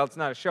where, well, it's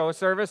not a show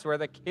service, where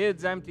the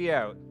kids empty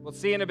out. We'll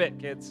see you in a bit,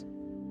 kids.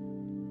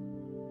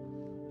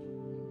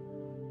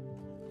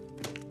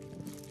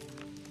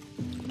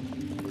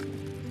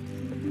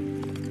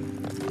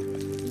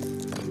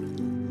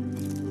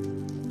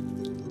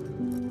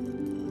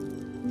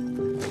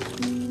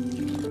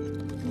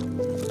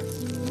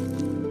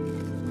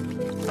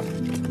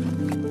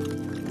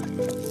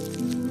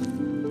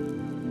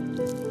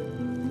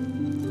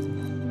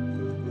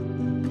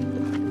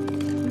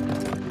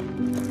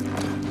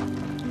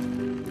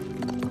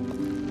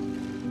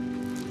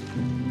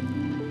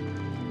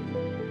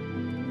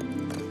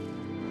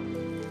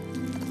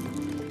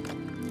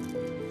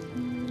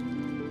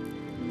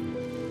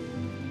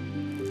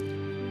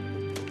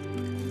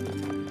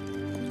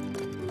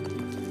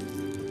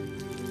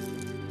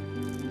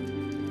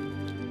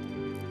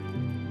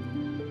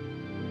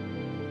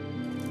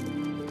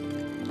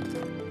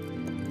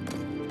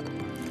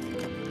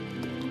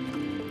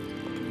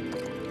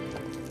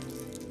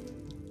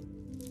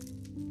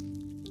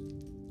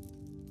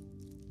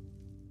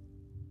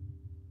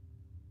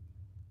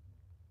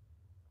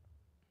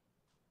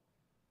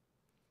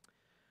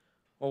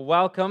 Well,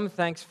 welcome.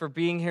 Thanks for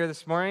being here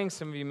this morning.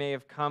 Some of you may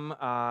have come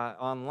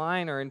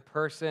online or in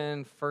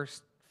person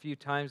first few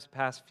times the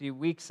past few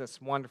weeks. That's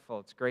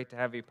wonderful. It's great to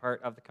have you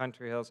part of the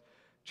Country Hills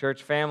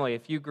church family.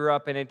 If you grew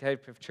up in any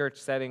type of church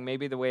setting,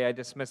 maybe the way I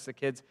dismiss the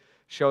kids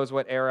shows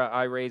what era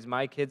I raised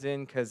my kids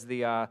in, because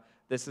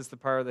this is the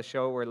part of the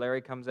show where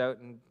Larry comes out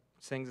and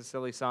sings a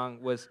silly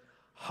song, was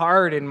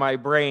hard in my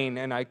brain,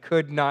 and I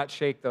could not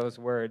shake those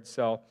words.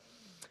 So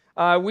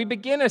we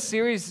begin a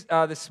series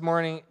this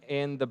morning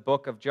in the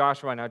book of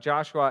Joshua. Now,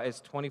 Joshua is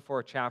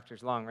 24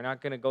 chapters long. We're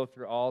not going to go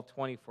through all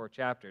 24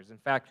 chapters. In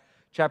fact,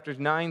 chapters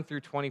 9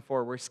 through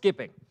 24, we're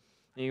skipping.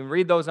 And you can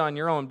read those on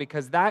your own,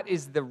 because that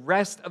is the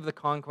rest of the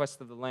conquest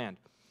of the land.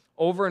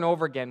 Over and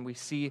over again, we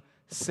see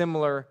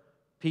similar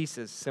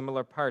pieces,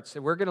 similar parts.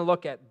 So we're going to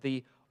look at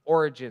the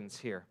origins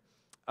here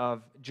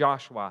of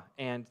Joshua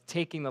and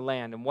taking the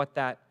land and what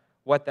that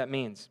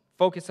means.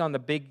 Focus on the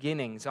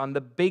beginnings, on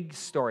the big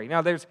story.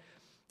 Now, there's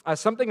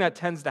something that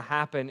tends to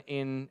happen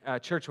in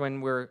church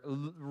when we're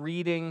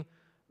reading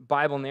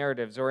Bible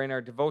narratives or in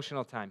our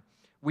devotional time.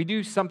 We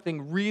do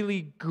something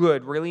really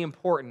good, really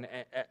important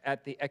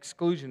at the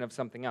exclusion of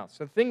something else.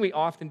 So the thing we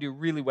often do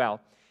really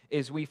well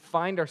is we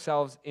find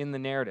ourselves in the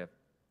narrative,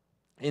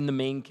 in the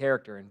main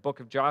character. In the book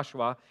of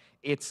Joshua,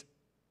 it's,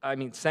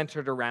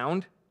 centered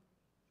around.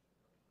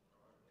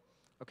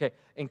 Okay,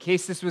 in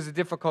case this was a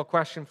difficult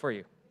question for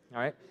you,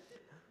 all right?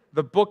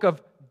 The book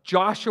of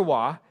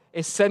Joshua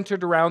is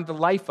centered around the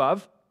life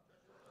of.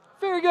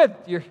 Very good.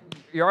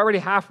 You're already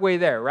halfway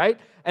there, right?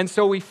 And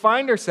so we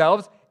find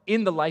ourselves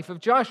in the life of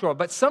Joshua.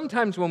 But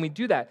sometimes when we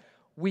do that,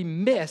 we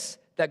miss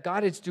that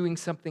God is doing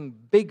something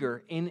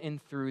bigger in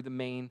and through the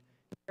main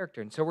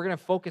character. And so we're going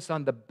to focus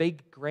on the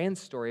big, grand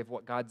story of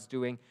what God's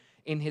doing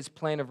in his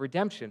plan of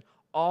redemption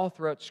all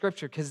throughout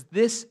Scripture, because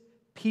this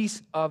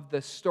piece of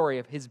the story,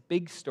 of his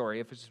big story,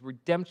 of his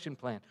redemption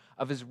plan,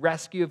 of his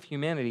rescue of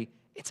humanity,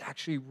 it's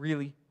actually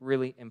really,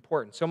 really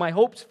important. So my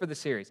hopes for the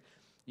series,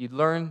 you'd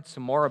learn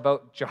some more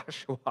about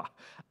Joshua,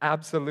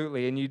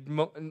 absolutely, and you'd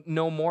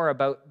know more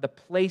about the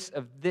place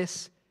of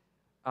this,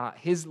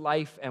 his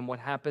life and what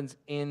happens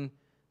in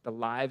the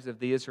lives of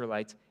the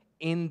Israelites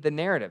in the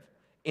narrative,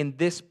 in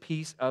this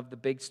piece of the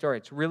big story.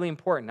 It's really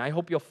important. I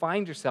hope you'll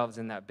find yourselves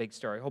in that big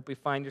story. I hope you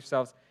find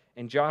yourselves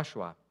in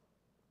Joshua.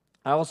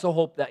 I also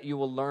hope that you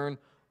will learn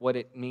what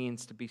it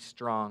means to be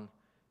strong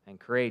and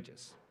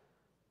courageous.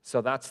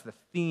 So that's the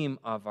theme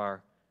of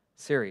our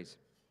series.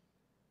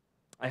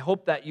 I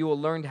hope that you will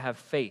learn to have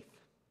faith,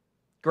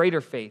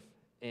 greater faith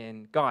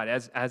in God,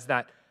 as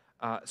that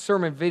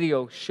sermon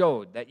video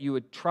showed, that you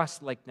would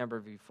trust like never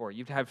before.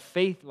 You'd have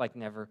faith like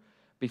never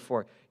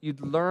before.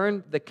 You'd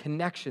learn the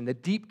connection, the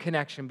deep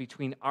connection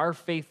between our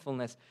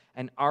faithfulness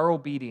and our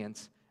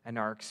obedience and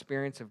our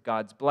experience of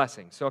God's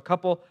blessing. So a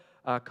couple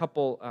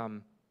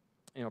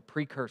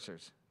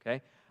precursors,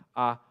 okay?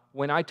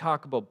 When I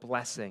talk about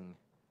blessing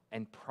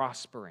and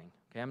prospering,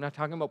 okay, I'm not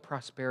talking about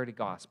prosperity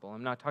gospel.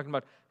 I'm not talking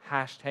about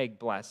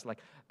 #blessed, like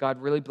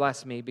God really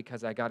blessed me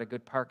because I got a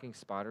good parking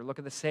spot, or look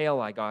at the sale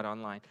I got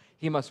online.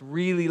 He must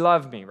really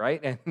love me,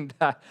 right? And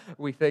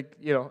we think,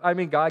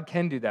 God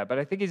can do that, but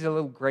I think he's a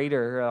little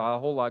greater, a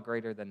whole lot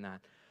greater than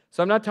that.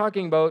 So I'm not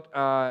talking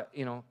about,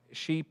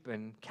 sheep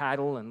and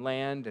cattle and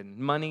land and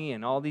money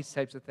and all these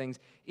types of things,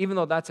 even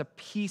though that's a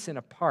piece and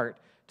a part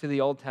to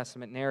the Old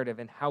Testament narrative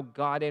and how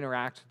God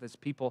interacts with his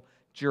people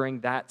during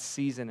that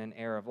season and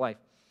era of life.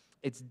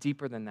 It's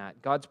deeper than that.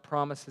 God's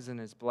promises and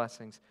his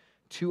blessings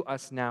to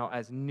us now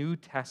as New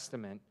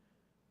Testament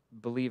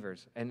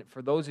believers. And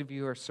for those of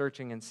you who are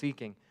searching and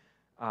seeking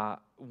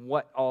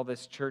what all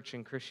this church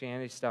and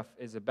Christianity stuff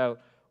is about,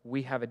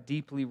 we have a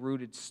deeply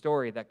rooted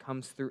story that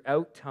comes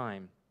throughout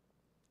time,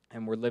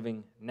 and we're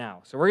living now.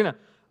 So we're going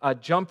to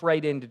jump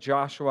right into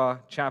Joshua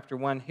chapter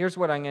 1. Here's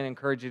what I'm going to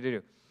encourage you to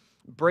do.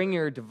 bring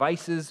your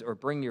devices or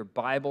bring your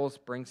Bibles,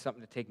 bring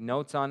something to take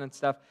notes on and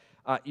stuff.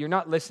 You're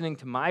not listening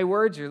to my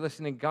words, you're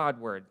listening to God's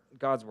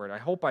word. I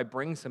hope I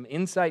bring some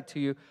insight to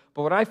you.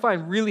 But what I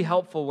find really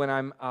helpful when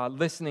I'm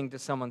listening to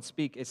someone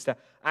speak is to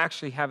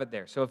actually have it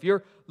there. So if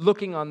you're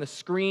looking on the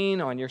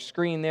screen, on your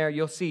screen there,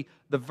 you'll see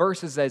the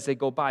verses as they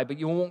go by, but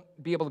you won't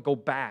be able to go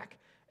back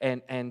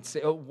and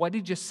say, oh, what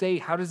did you say?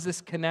 How does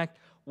this connect?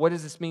 What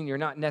does this mean? You're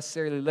not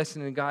necessarily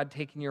listening to God,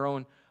 taking your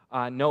own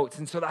notes.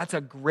 And so that's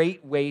a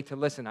great way to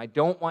listen. I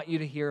don't want you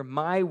to hear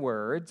my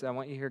words. I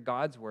want you to hear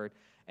God's word.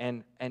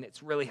 And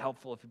it's really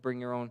helpful if you bring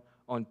your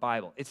own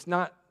Bible. It's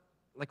not,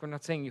 like we're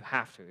not saying you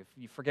have to. If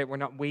you forget, we're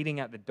not waiting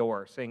at the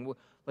door saying,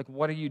 like,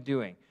 what are you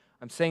doing?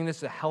 I'm saying this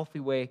is a healthy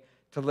way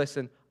to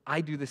listen.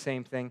 I do the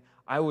same thing.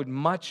 I would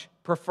much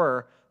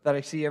prefer that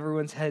I see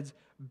everyone's heads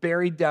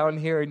buried down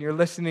here and you're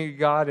listening to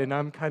God and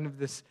I'm kind of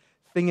this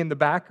thing in the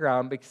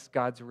background because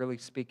God's really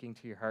speaking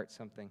to your heart,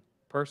 something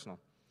personal.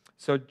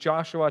 So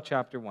Joshua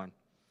chapter 1.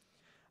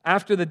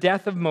 After the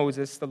death of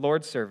Moses, the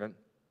Lord's servant,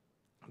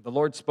 the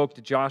Lord spoke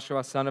to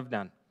Joshua, son of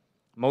Nun,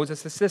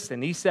 Moses'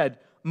 assistant. He said,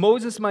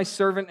 Moses, my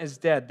servant, is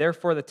dead.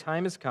 Therefore, the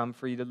time has come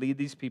for you to lead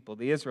these people,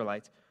 the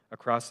Israelites,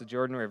 across the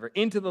Jordan River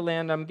into the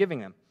land I'm giving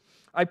them.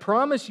 I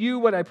promise you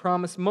what I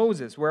promised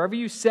Moses. Wherever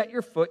you set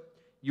your foot,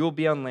 you will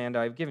be on land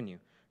I have given you.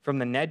 From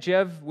the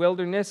Negev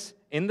wilderness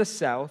in the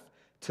south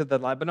to the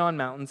Lebanon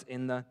mountains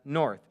in the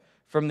north.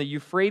 From the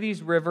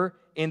Euphrates River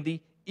in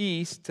the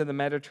east to the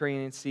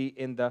Mediterranean Sea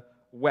in the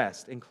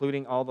west,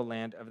 including all the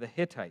land of the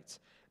Hittites.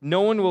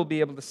 No one will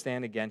be able to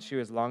stand against you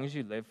as long as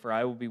you live, for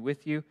I will be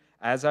with you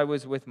as I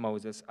was with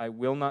Moses. I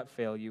will not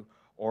fail you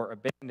or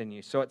abandon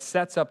you. So it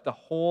sets up the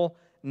whole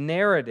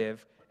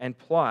narrative and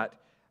plot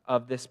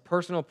of this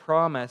personal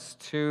promise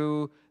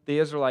to the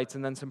Israelites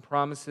and then some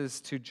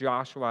promises to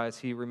Joshua as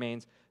he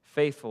remains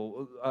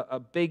faithful. A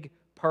big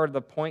part of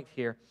the point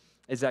here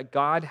is that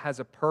God has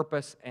a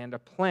purpose and a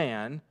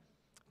plan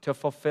to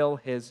fulfill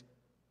his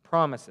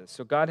promises.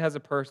 So God has a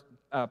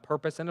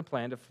purpose and a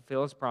plan to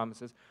fulfill his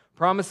promises.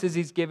 Promises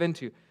he's given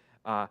to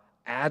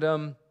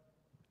Adam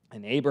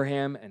and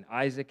Abraham and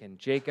Isaac and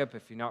Jacob.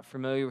 If you're not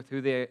familiar with who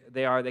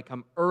they are, they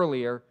come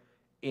earlier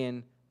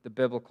in the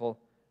biblical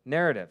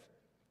narrative.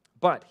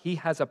 But he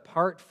has a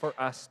part for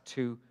us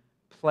to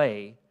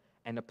play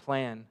and a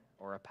plan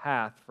or a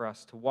path for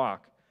us to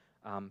walk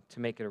to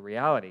make it a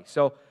reality.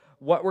 So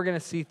what we're going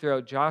to see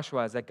throughout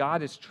Joshua is that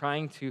God is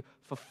trying to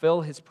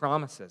fulfill his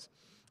promises.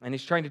 And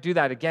he's trying to do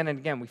that again and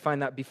again. We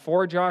find that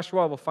before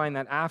Joshua, we'll find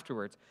that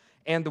afterwards.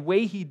 And the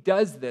way he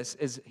does this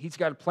is he's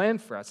got a plan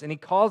for us, and he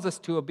calls us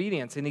to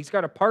obedience, and he's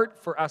got a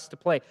part for us to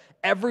play.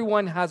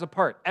 Everyone has a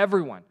part.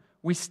 Everyone.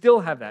 We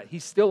still have that.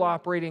 He's still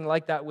operating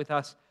like that with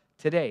us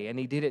today, and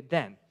he did it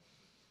then.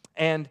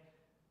 And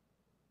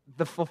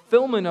the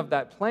fulfillment of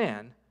that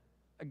plan,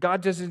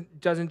 God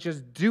doesn't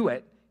just do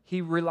it.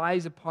 He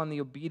relies upon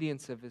the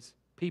obedience of his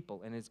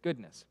people and his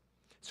goodness.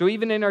 So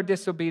even in our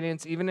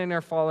disobedience, even in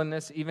our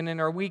fallenness, even in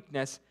our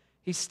weakness,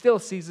 he still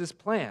sees his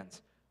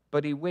plans,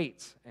 but he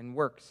waits and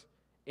works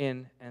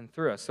in and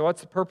through us. So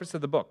what's the purpose of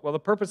the book? Well, the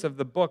purpose of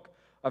the book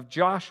of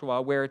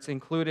Joshua, where it's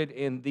included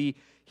in the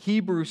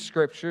Hebrew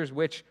Scriptures,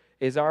 which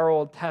is our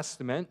Old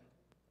Testament,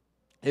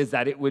 is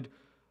that it would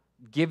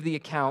give the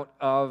account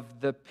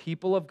of the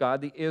people of God,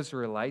 the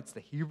Israelites,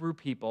 the Hebrew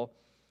people,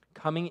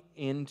 coming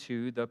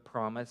into the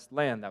promised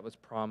land that was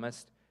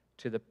promised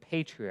to the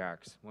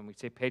patriarchs. When we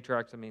say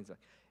patriarchs, it means like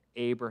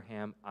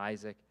Abraham,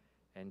 Isaac,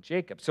 and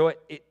Jacob. So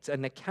it's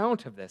an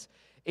account of this.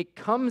 It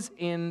comes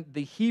in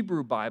the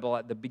Hebrew Bible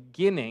at the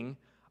beginning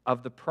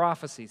of the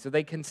prophecy. So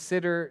they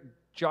consider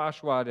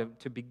Joshua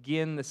to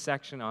begin the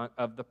section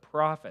of the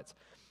prophets.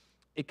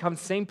 It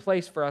comes same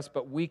place for us,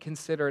 but we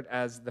consider it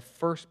as the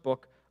first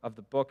book of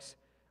the books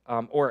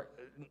or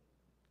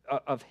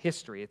of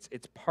history.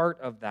 It's part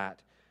of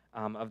that,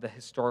 of the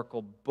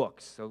historical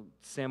books. So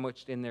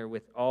sandwiched in there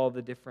with all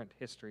the different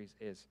histories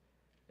is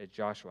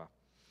Joshua.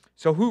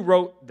 So who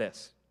wrote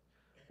this?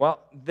 Well,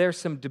 there's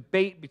some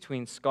debate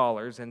between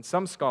scholars, and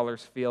some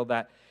scholars feel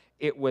that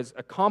it was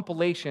a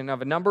compilation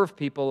of a number of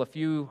people a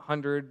few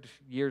hundred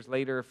years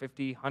later,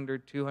 50,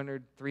 100,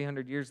 200,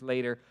 300 years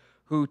later,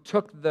 who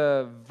took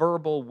the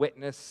verbal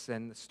witness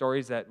and the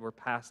stories that were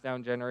passed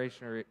down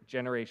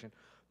generation,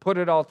 put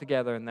it all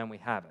together, and then we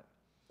have it.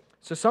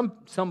 So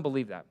some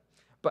believe that.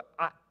 But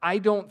I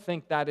don't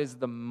think that is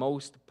the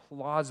most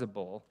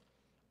plausible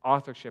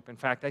authorship. In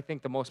fact, I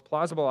think the most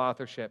plausible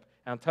authorship,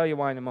 and I'll tell you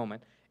why in a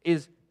moment,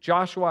 is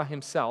Joshua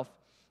himself,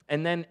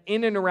 and then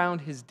in and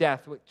around his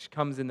death, which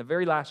comes in the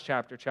very last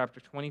chapter, chapter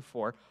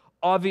 24,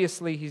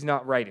 obviously he's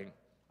not writing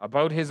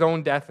about his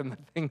own death and the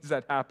things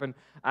that happen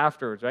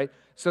afterwards, right?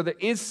 So there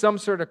is some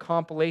sort of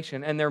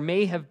compilation, and there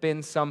may have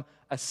been some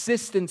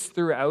assistance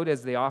throughout,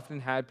 as they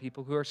often had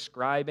people who are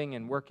scribing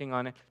and working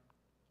on it.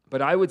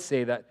 But I would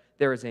say that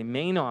there is a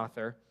main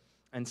author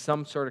and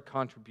some sort of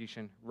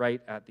contribution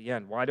right at the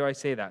end. Why do I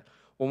say that?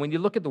 Well, when you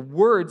look at the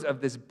words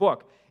of this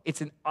book,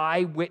 it's an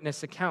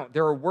eyewitness account.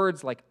 There are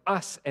words like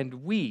us and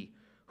we.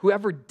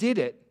 Whoever did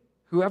it,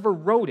 whoever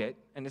wrote it,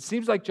 and it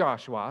seems like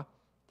Joshua,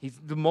 he's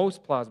the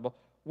most plausible,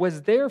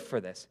 was there for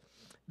this.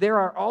 There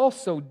are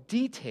also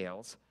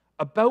details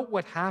about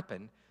what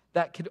happened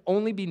that could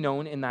only be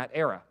known in that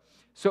era.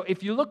 So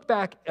if you look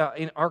back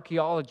in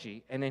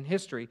archaeology and in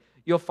history,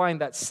 you'll find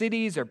that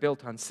cities are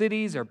built on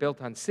cities are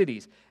built on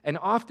cities. And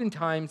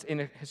oftentimes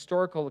in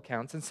historical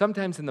accounts, and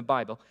sometimes in the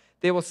Bible,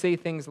 they will say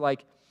things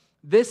like,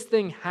 this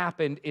thing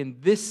happened in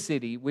this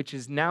city, which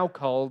is now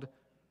called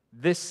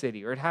this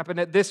city, or it happened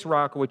at this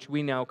rock, which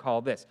we now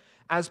call this.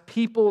 As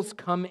peoples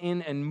come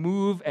in and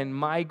move and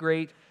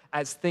migrate,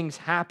 as things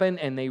happen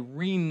and they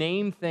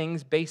rename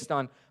things based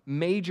on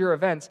major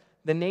events,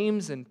 the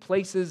names and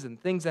places and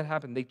things that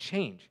happen, they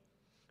change.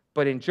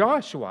 But in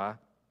Joshua,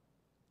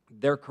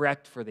 they're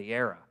correct for the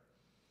era.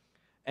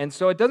 And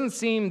so it doesn't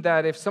seem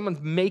that if someone's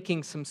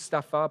making some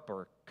stuff up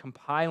or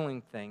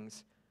compiling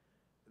things,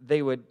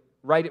 they would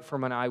write it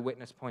from an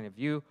eyewitness point of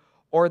view,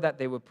 or that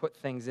they would put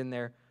things in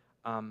there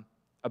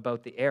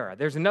about the era.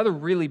 There's another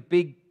really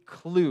big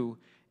clue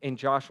in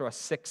Joshua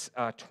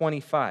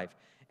 6:25.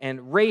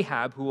 And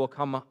Rahab, who we'll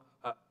come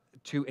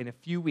to in a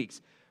few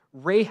weeks,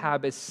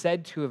 Rahab is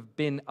said to have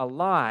been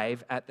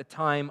alive at the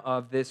time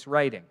of this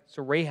writing.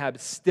 So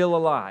Rahab's still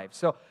alive.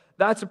 So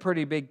that's a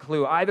pretty big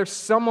clue. Either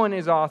someone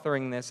is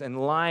authoring this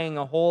and lying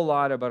a whole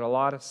lot about a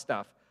lot of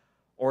stuff,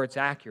 or it's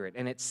accurate.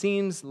 And it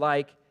seems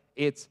like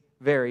it's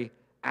very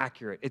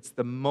accurate. It's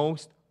the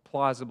most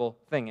plausible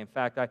thing. In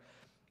fact, I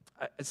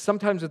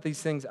sometimes with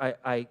these things,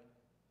 I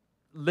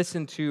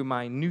listen to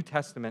my New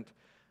Testament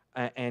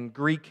and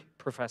Greek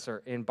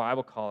professor in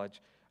Bible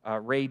college,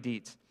 Ray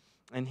Dietz.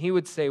 And he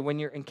would say, when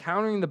you're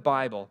encountering the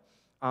Bible,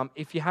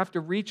 if you have to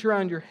reach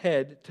around your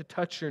head to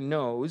touch your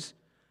nose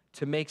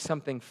to make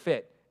something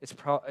fit, it's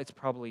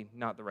probably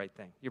not the right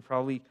thing. You're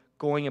probably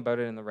going about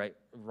it in the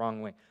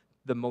wrong way.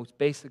 The most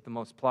basic, the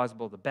most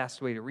plausible, the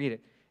best way to read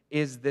it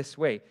is this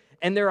way.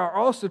 And there are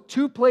also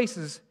two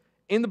places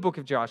in the book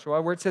of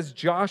Joshua where it says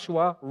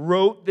Joshua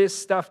wrote this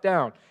stuff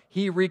down.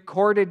 He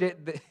recorded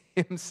it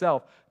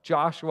himself.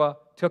 Joshua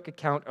took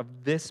account of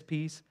this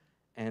piece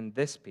and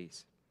this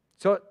piece.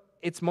 So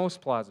it's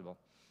most plausible.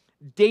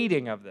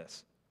 Dating of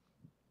this,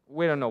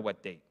 we don't know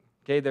what date.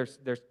 Okay, there's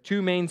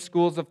two main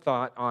schools of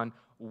thought on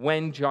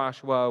when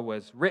Joshua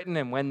was written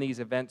and when these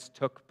events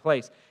took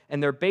place.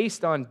 And they're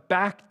based on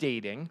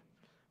backdating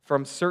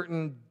from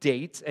certain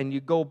dates, and you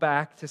go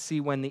back to see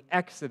when the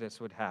Exodus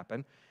would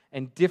happen,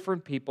 and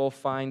different people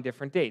find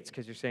different dates,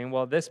 because you're saying,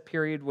 well, this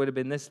period would have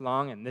been this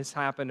long, and this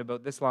happened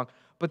about this long,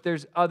 but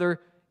there's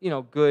other,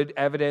 good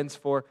evidence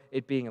for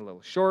it being a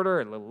little shorter,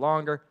 a little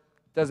longer.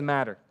 Doesn't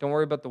matter. Don't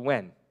worry about the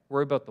when.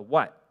 Worry about the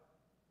what.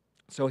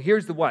 So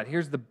here's the what.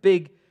 Here's the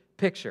big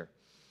picture.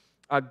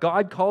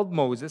 God called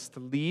Moses to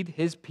lead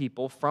his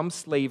people from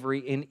slavery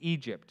in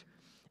Egypt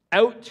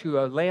out to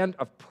a land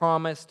of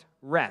promised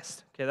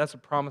rest. Okay, that's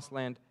what promised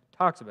land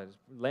talks about. It's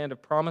land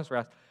of promised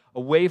rest,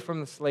 away from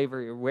the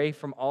slavery, away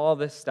from all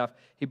this stuff.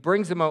 He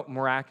brings them out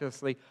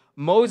miraculously.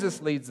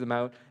 Moses leads them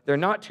out. They're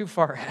not too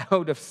far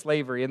out of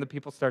slavery, and the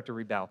people start to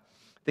rebel.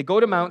 They go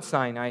to Mount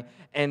Sinai,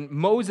 and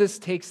Moses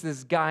takes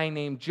this guy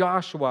named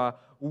Joshua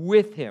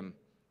with him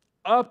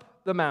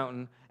up the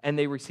mountain, and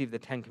they receive the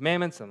Ten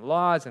Commandments and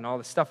laws and all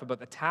this stuff about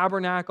the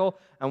tabernacle.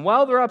 And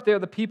while they're up there,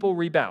 the people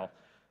rebel.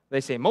 They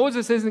say,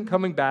 Moses isn't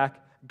coming back.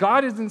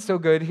 God isn't so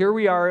good. Here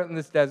we are in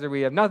this desert.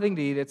 We have nothing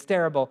to eat. It's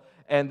terrible.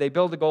 And they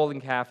build a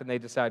golden calf, and they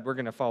decide, we're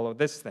going to follow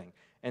this thing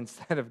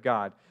instead of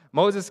God.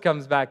 Moses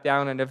comes back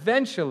down, and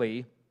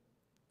eventually,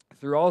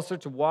 through all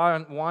sorts of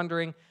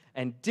wandering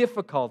and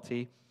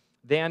difficulty,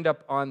 they end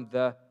up on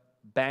the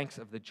banks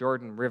of the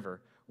Jordan River,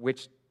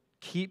 which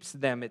keeps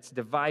them, it's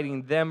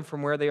dividing them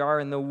from where they are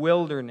in the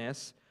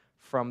wilderness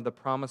from the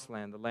promised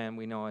land, the land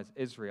we know as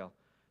Israel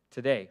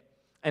today.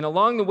 And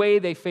along the way,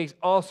 they face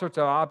all sorts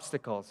of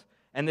obstacles.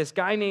 And this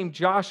guy named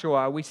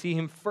Joshua, we see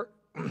him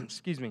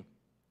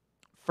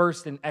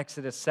first in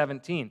Exodus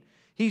 17.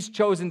 He's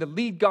chosen to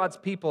lead God's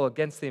people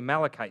against the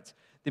Amalekites.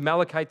 The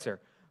Amalekites are,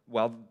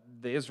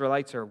 the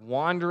Israelites are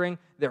wandering.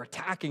 They're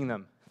attacking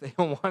them. They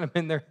don't want them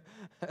in there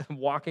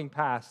walking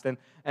past.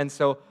 And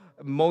so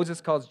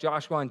Moses calls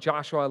Joshua, and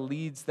Joshua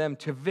leads them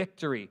to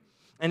victory.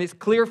 And it's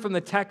clear from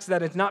the text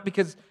that it's not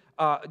because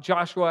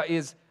Joshua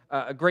is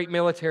a great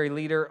military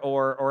leader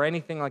or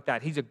anything like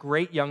that. He's a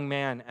great young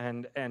man,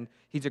 and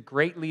he's a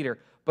great leader.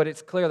 But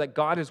it's clear that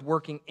God is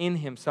working in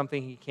him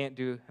something he can't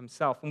do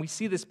himself. And we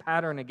see this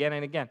pattern again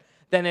and again.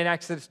 Then in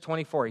Exodus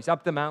 24, he's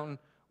up the mountain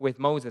with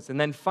Moses. And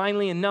then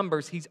finally in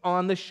Numbers, he's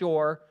on the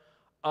shore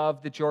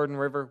of the Jordan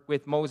River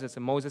with Moses.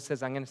 And Moses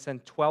says, I'm going to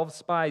send 12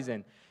 spies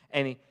in.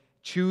 And he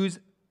choose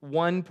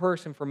one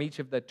person from each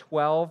of the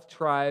 12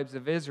 tribes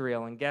of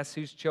Israel. And guess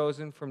who's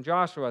chosen from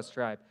Joshua's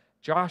tribe?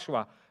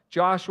 Joshua.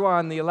 Joshua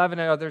and the 11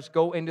 others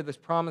go into this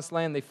promised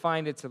land. They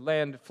find it's a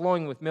land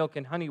flowing with milk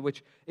and honey,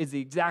 which is the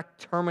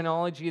exact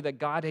terminology that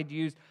God had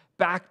used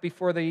back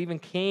before they even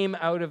came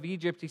out of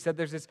Egypt. He said,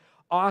 there's this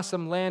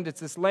awesome land. It's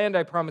this land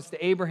I promised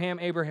to Abraham.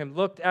 Abraham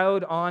looked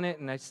out on it,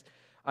 and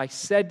I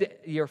said to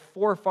your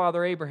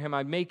forefather Abraham,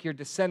 I'd make your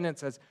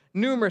descendants as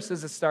numerous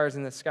as the stars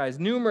in the sky, as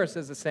numerous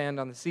as the sand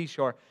on the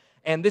seashore.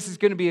 And this is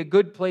going to be a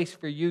good place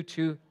for you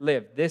to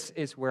live. This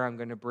is where I'm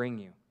going to bring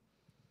you.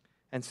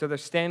 And so they're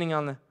standing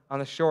on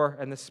the shore,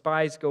 and the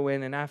spies go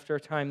in, and after a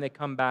time they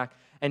come back,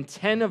 and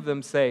 10 of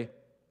them say,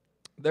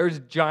 there's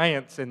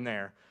giants in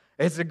there.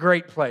 It's a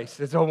great place.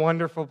 It's a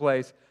wonderful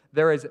place.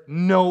 There is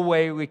no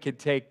way we could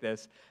take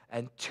this.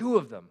 And 2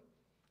 of them,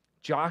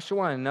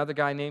 Joshua and another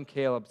guy named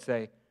Caleb,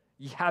 say,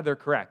 yeah, they're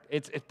correct.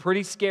 It's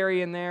pretty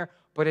scary in there,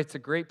 but it's a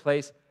great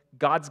place.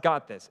 God's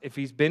got this. If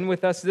he's been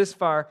with us this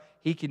far,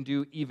 he can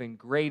do even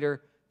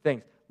greater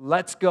things.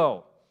 Let's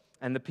go.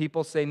 And the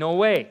people say, no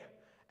way.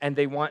 And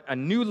they want a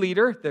new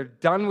leader. They're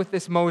done with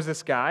this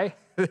Moses guy.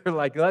 They're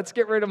like, let's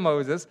get rid of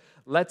Moses.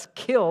 Let's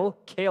kill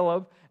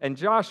Caleb and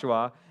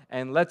Joshua,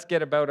 and let's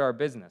get about our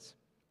business.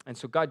 And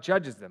so God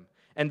judges them.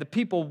 And the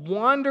people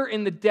wander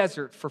in the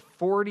desert for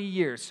 40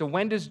 years. So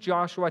when does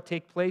Joshua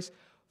take place?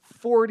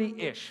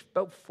 40-ish,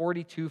 about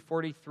 42,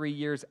 43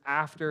 years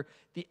after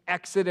the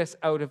exodus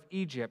out of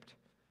Egypt.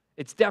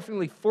 It's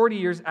definitely 40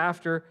 years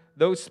after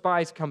those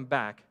spies come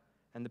back,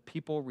 and the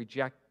people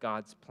reject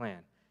God's plan.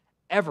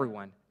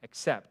 Everyone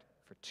except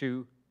for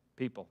 2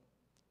 people,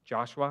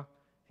 Joshua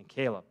and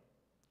Caleb.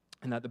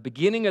 And at the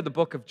beginning of the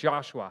book of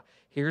Joshua,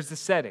 here's the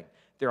setting.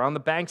 They're on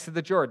the banks of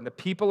the Jordan. The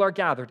people are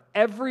gathered.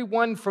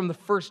 Everyone from the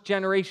first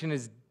generation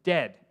is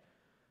dead.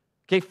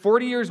 Okay,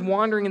 40 years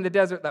wandering in the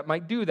desert, that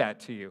might do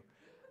that to you.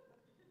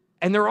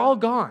 And they're all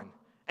gone.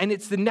 And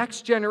it's the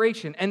next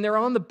generation. And they're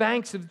on the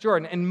banks of the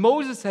Jordan. And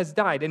Moses has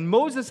died. And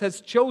Moses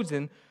has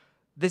chosen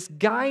this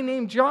guy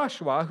named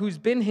Joshua, who's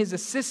been his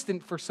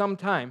assistant for some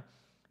time,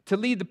 to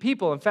lead the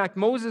people. In fact,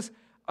 Moses,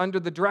 under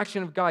the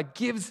direction of God,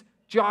 gives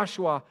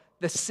Joshua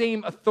the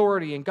same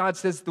authority. And God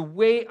says, the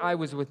way I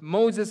was with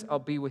Moses, I'll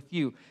be with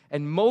you.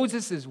 And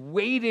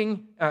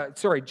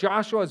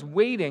Joshua is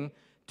waiting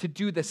to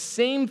do the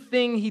same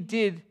thing he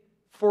did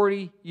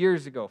 40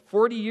 years ago.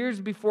 40 years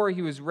before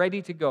he was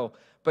ready to go.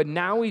 But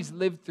now he's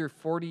lived through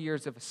 40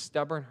 years of a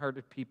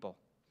stubborn-hearted people.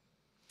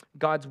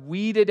 God's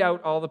weeded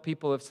out all the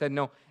people who have said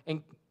no,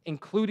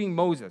 including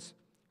Moses,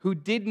 who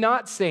did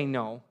not say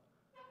no,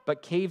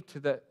 but caved to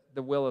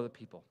the will of the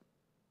people.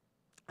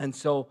 And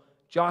so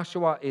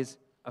Joshua is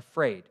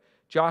afraid.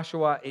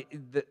 Joshua,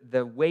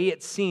 the way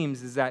it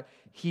seems is that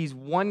he's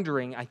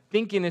wondering, I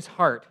think in his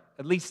heart,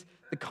 at least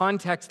the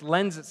context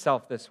lends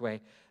itself this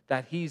way,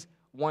 that he's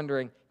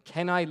wondering,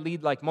 can I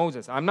lead like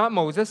Moses? I'm not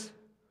Moses.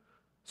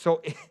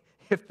 So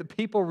if the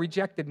people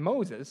rejected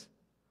Moses,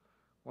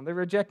 well, they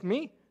reject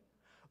me.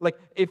 Like,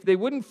 if they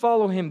wouldn't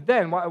follow him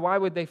then, why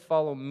would they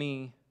follow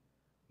me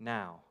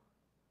now?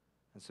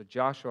 And so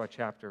Joshua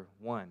chapter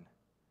 1,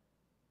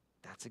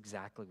 that's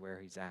exactly where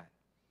he's at.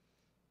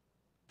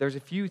 There's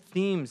a few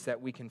themes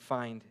that we can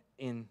find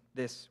in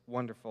this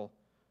wonderful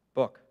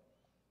book.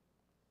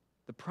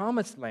 The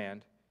Promised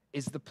Land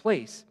is the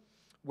place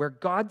where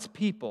God's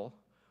people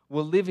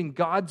will live in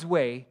God's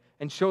way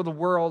and show the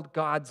world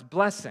God's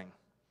blessing.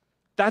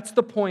 That's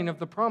the point of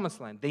the Promised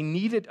Land. They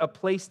needed a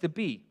place to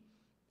be.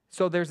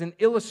 So there's an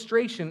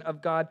illustration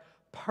of God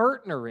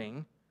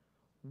partnering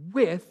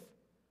with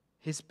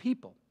his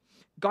people.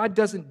 God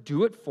doesn't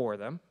do it for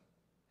them.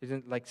 He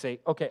doesn't like say,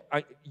 okay,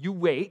 you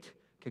wait.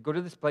 Okay, go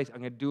to this place. I'm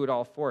going to do it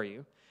all for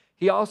you.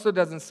 He also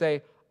doesn't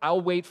say,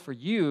 I'll wait for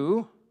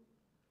you.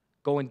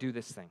 Go and do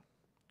this thing.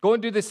 Go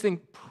and do this thing.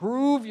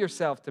 Prove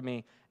yourself to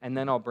me, and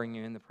then I'll bring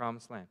you in the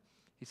Promised Land.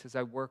 He says,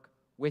 I work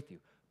with you.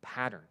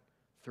 Pattern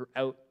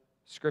throughout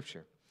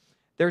Scripture.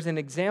 There's an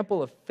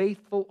example of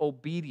faithful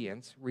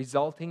obedience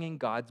resulting in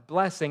God's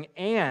blessing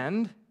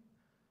and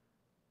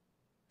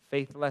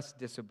faithless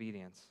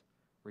disobedience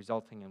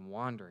resulting in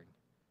wandering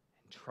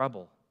and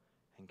trouble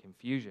and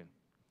confusion.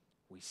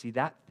 We see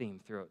that theme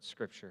throughout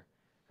Scripture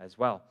as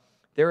well.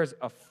 There is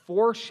a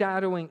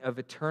foreshadowing of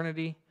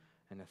eternity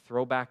and a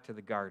throwback to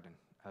the Garden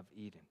of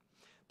Eden.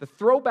 The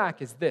throwback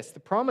is this.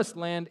 The Promised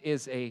Land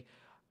is a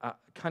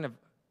kind of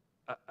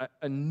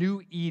a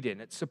new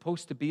Eden. It's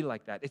supposed to be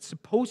like that. It's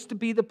supposed to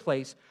be the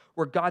place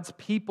where God's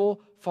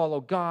people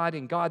follow God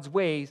in God's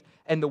ways,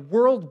 and the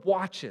world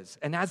watches.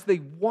 And as they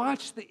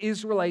watch the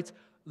Israelites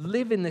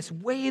live in this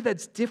way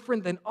that's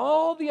different than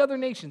all the other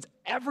nations,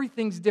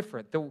 everything's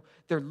different.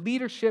 Their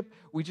leadership,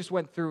 we just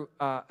went through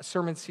a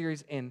sermon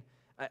series in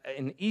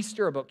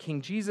Easter about King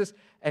Jesus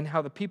and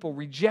how the people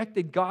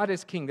rejected God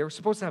as king. They were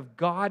supposed to have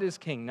God as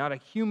king, not a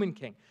human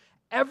king.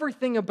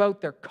 Everything about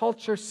their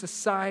culture,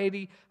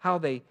 society, how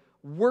they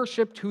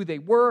worshipped, who they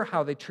were,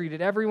 how they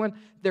treated everyone,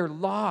 their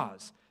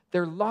laws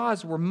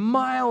were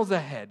miles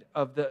ahead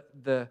of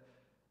the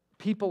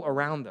people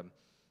around them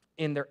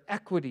in their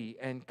equity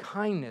and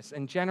kindness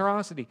and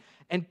generosity.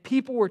 And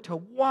people were to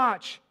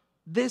watch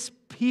this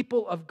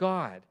people of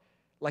God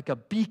like a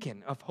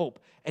beacon of hope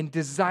and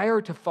desire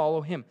to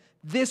follow him.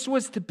 This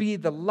was to be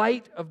the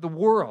light of the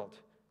world,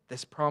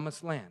 this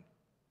Promised Land.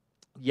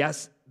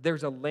 Yes,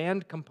 there's a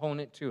land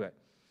component to it,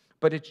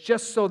 but it's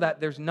just so that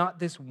there's not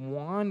this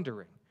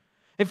wandering.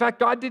 In fact,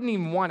 God didn't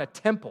even want a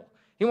temple.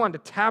 He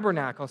wanted a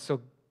tabernacle so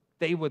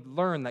they would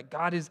learn that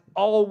God is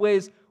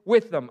always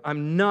with them.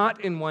 I'm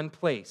not in one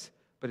place,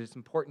 but it's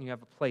important you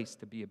have a place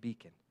to be a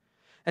beacon.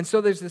 And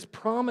so there's this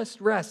promised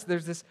rest.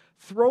 There's this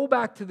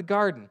throwback to the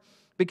garden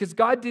because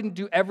God didn't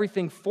do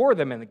everything for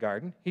them in the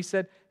garden. He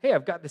said, hey,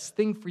 I've got this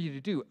thing for you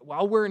to do.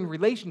 While we're in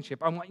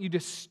relationship, I want you to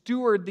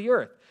steward the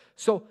earth.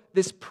 So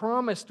this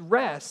promised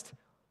rest,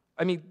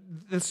 I mean,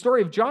 the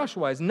story of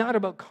Joshua is not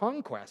about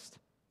conquest.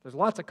 There's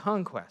lots of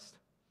conquest.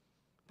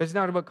 But it's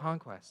not about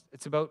conquest.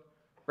 It's about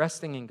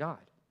resting in God.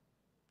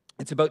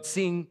 It's about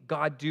seeing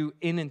God do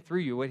in and through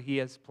you what he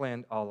has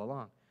planned all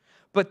along.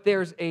 But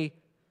there's a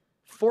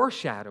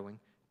foreshadowing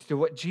to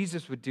what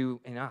Jesus would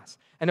do in us,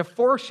 and a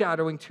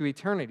foreshadowing to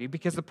eternity,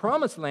 because the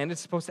promised land is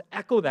supposed to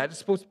echo that. It's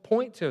supposed to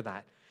point to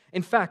that.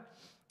 In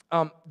fact,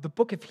 the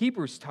book of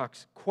Hebrews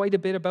talks quite a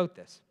bit about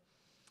this,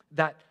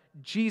 that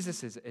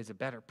Jesus is a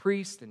better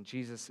priest and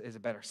Jesus is a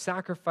better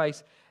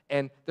sacrifice,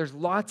 and there's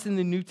lots in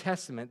the New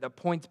Testament that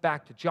points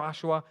back to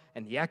Joshua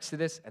and the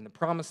Exodus and the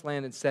promised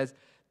land and says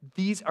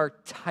these are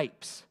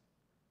types.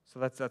 So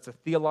that's a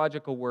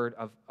theological word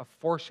of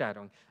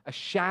foreshadowing, a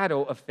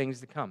shadow of things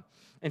to come.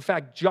 In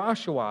fact,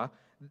 Jesus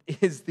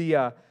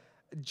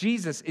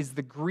is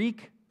the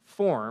Greek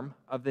form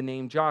of the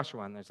name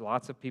Joshua. And there's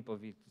lots of people,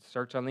 if you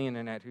search on the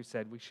internet, who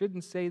said we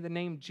shouldn't say the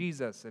name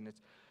Jesus and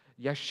it's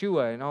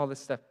Yeshua and all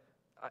this stuff.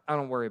 I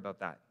don't worry about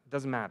that. It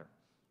doesn't matter.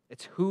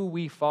 It's who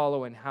we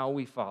follow and how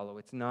we follow.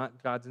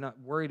 God's not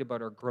worried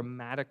about our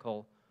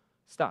grammatical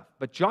stuff.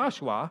 But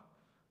Joshua,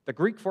 the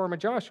Greek form of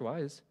Joshua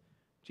is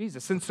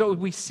Jesus. And so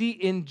we see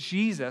in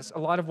Jesus a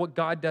lot of what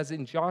God does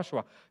in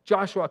Joshua.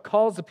 Joshua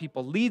calls the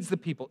people, leads the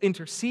people,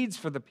 intercedes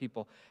for the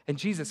people. And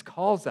Jesus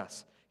calls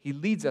us. He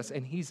leads us,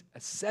 and he's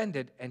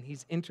ascended, and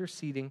he's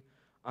interceding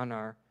on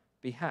our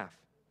behalf.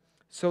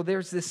 So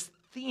there's this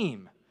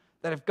theme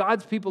that if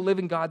God's people live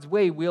in God's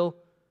way, we'll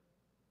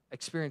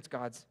experience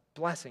God's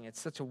blessing.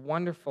 It's such a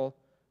wonderful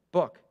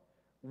book.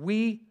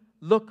 We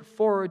look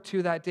forward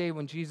to that day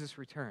when Jesus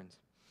returns.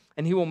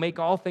 And he will make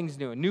all things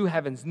new, new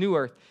heavens, new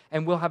earth,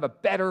 and we'll have a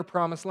better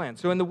promised land.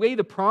 So in the way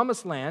the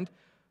promised land,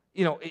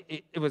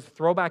 it was a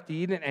throwback to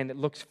Eden, and it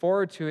looks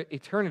forward to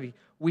eternity.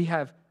 We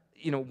have,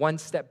 one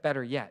step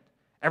better yet.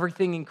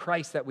 Everything in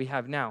Christ that we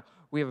have now.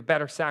 We have a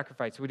better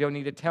sacrifice. We don't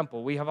need a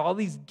temple. We have all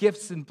these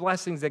gifts and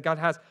blessings that God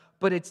has,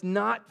 but it's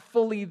not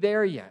fully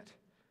there yet.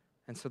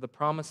 And so the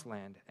promised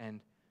land and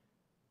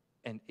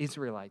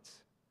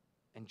Israelites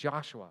and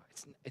Joshua,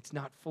 it's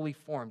not fully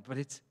formed, but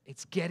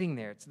it's getting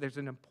there. There's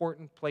an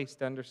important place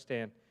to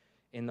understand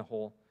in the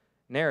whole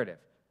narrative.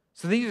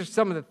 So these are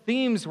some of the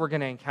themes we're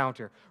going to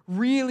encounter.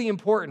 Really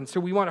important. So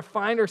we want to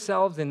find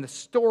ourselves in the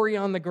story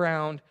on the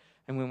ground,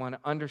 and we want to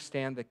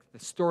understand the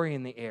story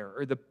in the air,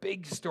 or the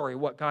big story,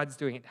 what God's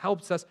doing. It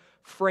helps us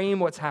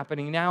frame what's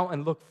happening now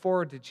and look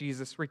forward to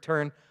Jesus'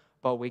 return.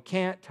 But we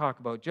can't talk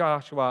about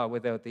Joshua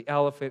without the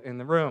elephant in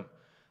the room.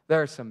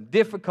 There are some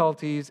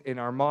difficulties in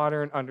our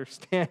modern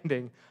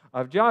understanding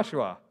of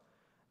Joshua.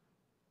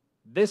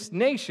 This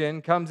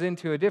nation comes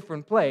into a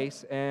different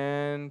place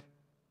and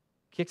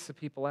kicks the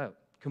people out,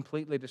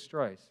 completely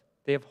destroys.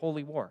 They have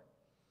holy war.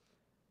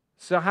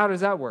 So how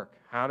does that work?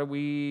 How do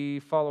we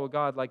follow a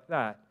God like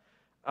that?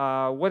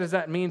 What does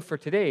that mean for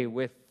today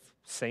with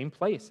same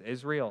place,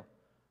 Israel,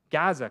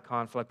 Gaza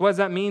conflict? What does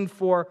that mean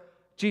for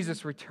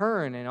Jesus'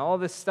 return and all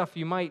this stuff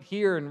you might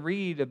hear and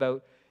read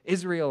about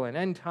Israel and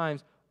end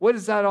times? What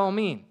does that all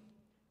mean?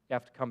 You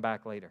have to come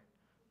back later.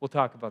 We'll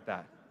talk about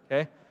that,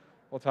 okay?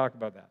 We'll talk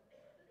about that.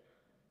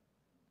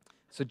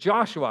 So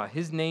Joshua,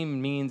 his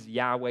name means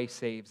Yahweh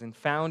saves, and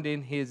found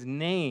in his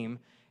name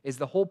is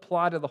the whole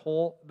plot of the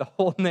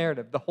whole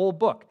narrative, the whole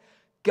book.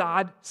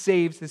 God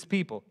saves his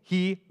people.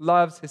 He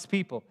loves his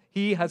people.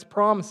 He has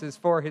promises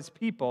for his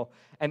people,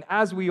 and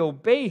as we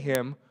obey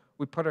him,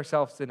 we put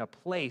ourselves in a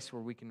place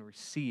where we can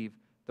receive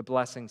the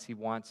blessings he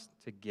wants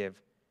to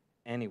give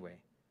anyway.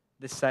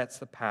 This sets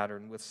the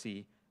pattern we'll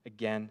see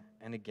again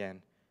and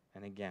again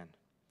and again.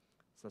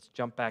 So let's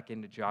jump back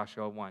into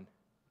Joshua 1,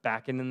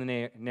 back into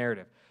the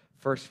narrative.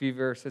 First few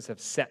verses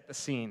have set the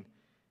scene.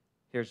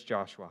 Here's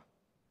Joshua.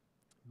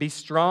 Be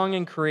strong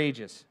and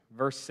courageous,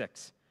 verse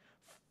 6.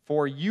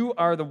 For you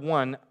are the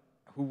one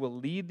who will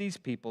lead these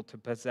people to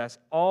possess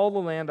all the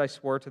land I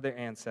swore to their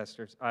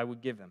ancestors I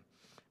would give them.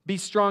 Be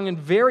strong and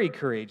very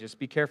courageous.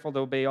 Be careful to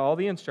obey all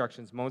the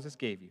instructions Moses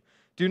gave you.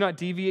 Do not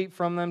deviate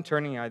from them,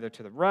 turning either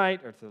to the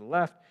right or to the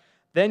left.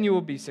 Then you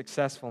will be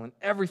successful in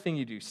everything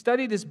you do.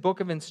 Study this book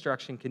of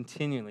instruction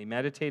continually.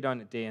 Meditate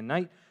on it day and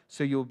night,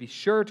 so you will be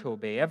sure to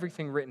obey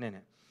everything written in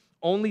it.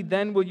 Only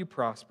then will you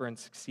prosper and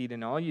succeed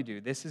in all you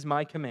do. This is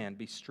my command.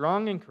 Be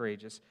strong and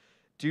courageous.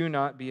 Do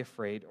not be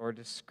afraid or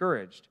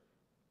discouraged,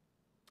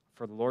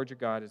 for the Lord your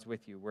God is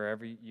with you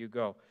wherever you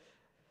go.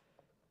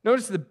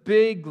 Notice the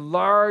big,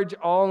 large,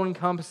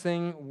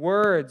 all-encompassing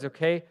words,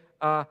 okay?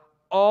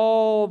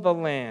 All the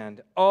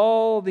land,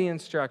 all the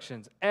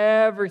instructions,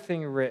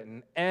 everything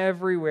written,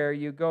 everywhere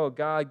you go.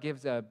 God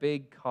gives a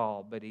big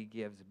call, but he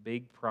gives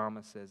big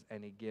promises,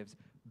 and he gives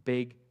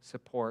big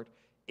support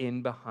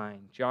in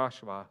behind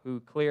Joshua,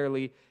 who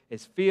clearly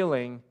is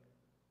feeling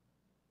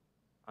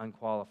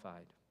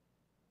unqualified,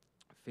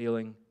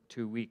 feeling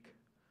too weak,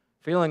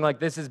 feeling like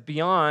this is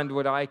beyond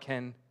what I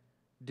can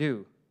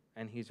do.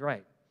 And he's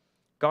right.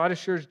 God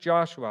assures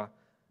Joshua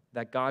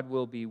that God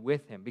will be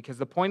with him, because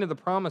the point of the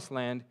promised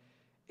land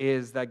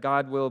is that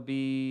God will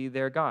be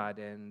their God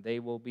and they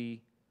will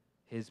be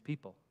his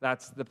people.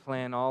 That's the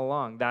plan all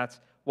along. That's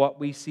what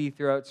we see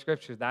throughout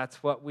Scripture.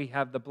 That's what we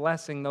have the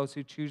blessing, those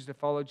who choose to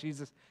follow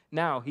Jesus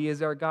now. He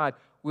is our God.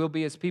 We'll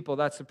be his people.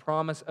 That's the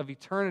promise of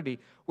eternity,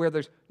 where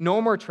there's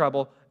no more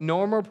trouble,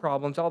 no more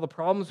problems. All the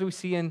problems we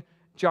see in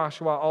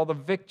Joshua, all the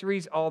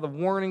victories, all the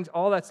warnings,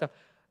 all that stuff,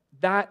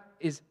 that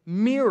is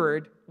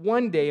mirrored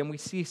one day, and we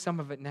see some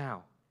of it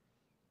now.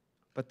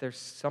 But there's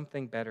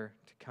something better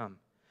to come.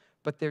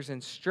 But there's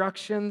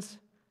instructions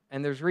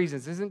and there's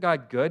reasons. Isn't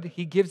God good?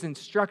 He gives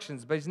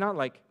instructions, but he's not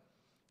like,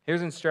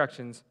 here's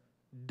instructions,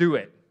 do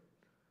it.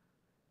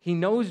 He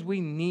knows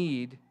we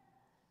need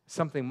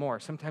something more.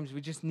 Sometimes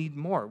we just need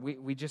more.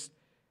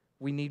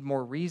 We need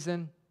more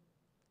reason.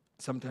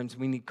 Sometimes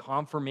we need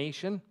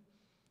confirmation.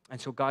 And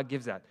so God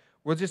gives that.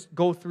 We'll just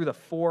go through the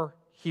 4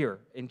 here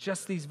in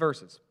just these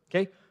verses.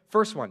 Okay?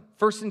 First one,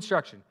 first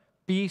instruction,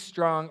 be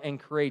strong and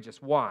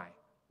courageous. Why?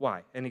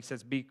 Why? And he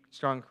says, be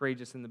strong and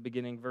courageous in the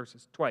beginning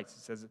verses twice.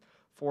 He says it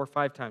 4 or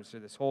 5 times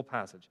through this whole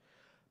passage.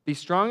 Be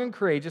strong and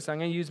courageous. I'm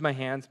going to use my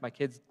hands. My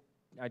kids,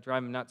 I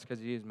drive them nuts because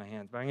I use my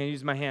hands. But I'm going to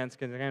use my hands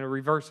because I'm going to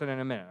reverse it in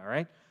a minute, all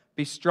right?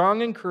 Be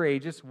strong and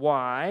courageous.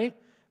 Why?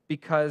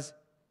 Because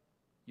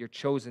you're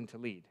chosen to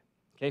lead.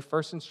 Okay,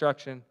 first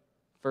instruction,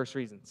 first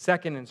reason.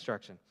 Second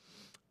instruction,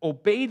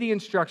 obey the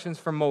instructions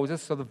from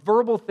Moses. So the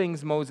verbal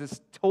things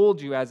Moses told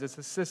you as his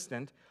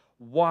assistant.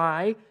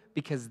 Why?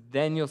 Because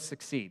then you'll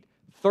succeed.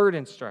 Third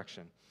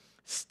instruction,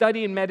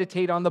 study and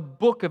meditate on the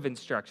book of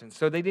instructions.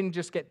 So they didn't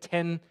just get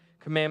 10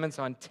 commandments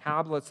on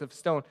tablets of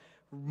stone.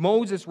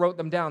 Moses wrote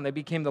them down. They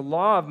became the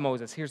law of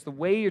Moses. Here's the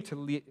way you're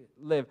to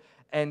live.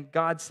 And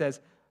God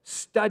says,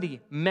 study,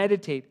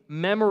 meditate,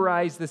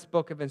 memorize this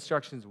book of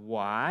instructions.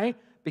 Why?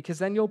 Because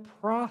then you'll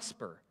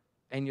prosper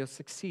and you'll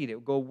succeed. It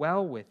will go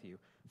well with you.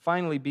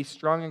 Finally, be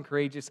strong and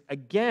courageous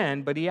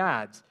again, but he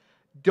adds,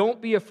 don't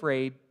be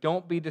afraid,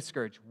 don't be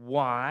discouraged.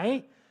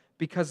 Why?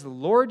 Because the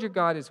Lord your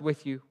God is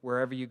with you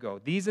wherever you go.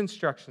 These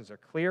instructions are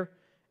clear,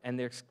 and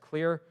there's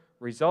clear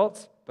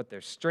results, but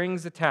there's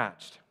strings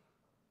attached.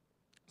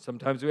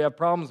 Sometimes we have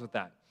problems with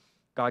that.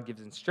 God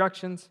gives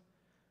instructions,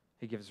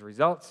 he gives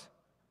results.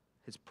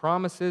 His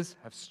promises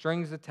have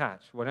strings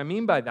attached. What I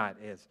mean by that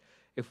is,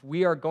 if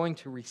we are going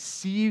to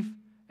receive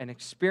and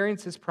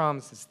experience his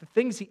promises, the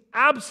things he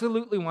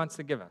absolutely wants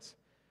to give us,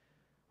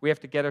 we have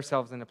to get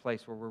ourselves in a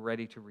place where we're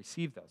ready to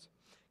receive those.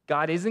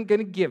 God isn't going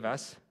to give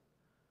us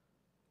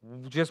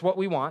just what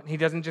we want. He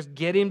doesn't just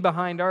get in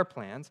behind our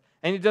plans.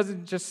 And he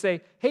doesn't just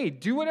say, hey,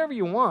 do whatever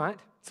you want.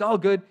 It's all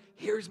good.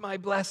 Here's my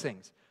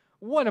blessings.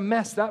 What a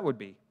mess that would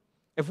be.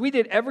 If we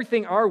did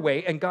everything our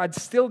way and God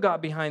still got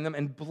behind them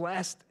and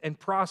blessed and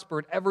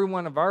prospered every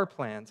one of our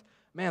plans,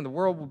 man, the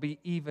world will be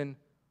even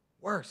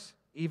worse,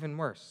 even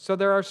worse. So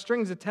there are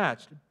strings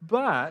attached,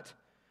 but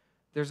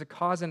there's a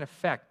cause and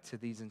effect to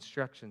these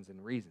instructions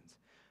and reasons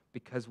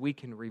because we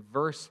can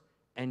reverse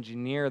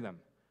engineer them.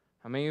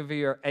 How many of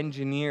you are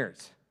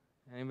engineers?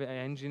 Anybody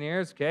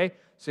engineers? Okay.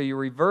 So you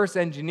reverse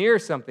engineer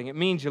something. It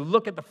means you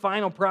look at the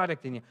final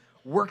product and you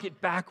work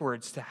it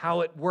backwards to how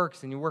it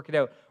works and you work it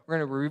out. We're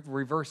going to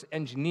reverse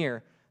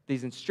engineer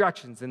these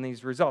instructions and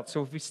these results.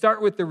 So if we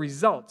start with the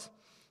results,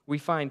 we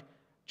find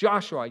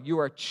Joshua, you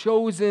are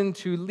chosen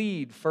to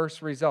lead,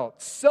 first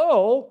result.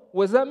 So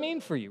what does that mean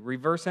for you?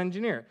 Reverse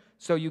engineer.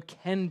 So you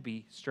can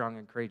be strong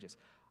and courageous.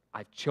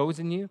 I've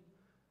chosen you.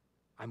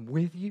 I'm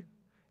with you.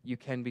 You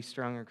can be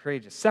strong and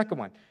courageous. Second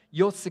one,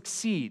 you'll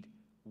succeed.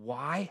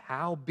 Why?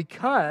 How?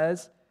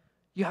 Because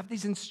you have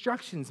these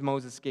instructions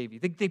Moses gave you.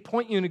 They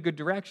point you in a good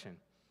direction.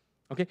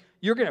 Okay?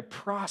 You're going to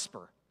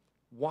prosper.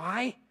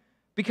 Why?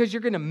 Because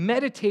you're going to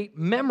meditate,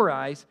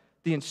 memorize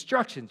the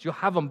instructions. You'll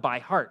have them by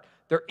heart.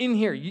 They're in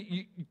here.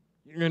 You're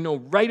going to know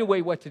right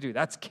away what to do.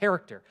 That's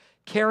character.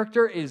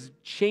 Character is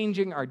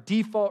changing our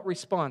default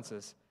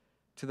responses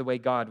to the way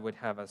God would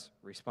have us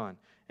respond.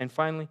 And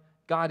finally,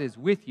 God is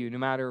with you no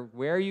matter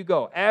where you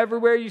go.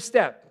 Everywhere you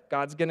step,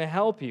 God's going to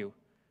help you.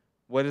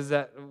 What does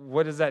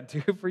that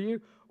do for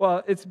you?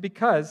 Well, it's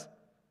because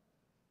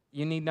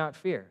you need not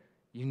fear.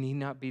 You need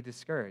not be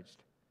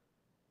discouraged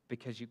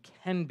because you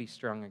can be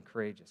strong and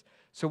courageous.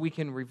 So we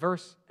can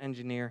reverse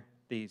engineer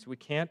these. We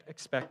can't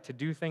expect to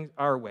do things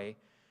our way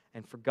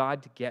and for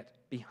God to get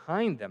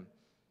behind them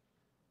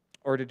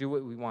or to do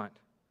what we want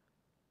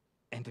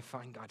and to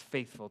find God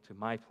faithful to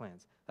my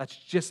plans. That's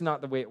just not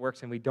the way it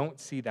works, and we don't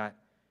see that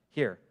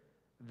here.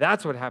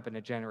 That's what happened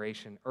a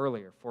generation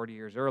earlier, 40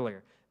 years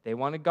earlier. They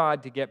wanted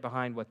God to get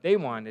behind what they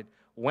wanted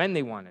when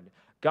they wanted it.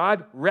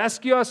 God,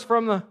 rescue us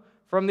from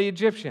the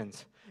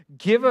Egyptians.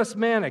 Give us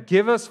manna,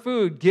 give us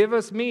food, give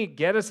us meat,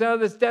 get us out of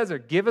this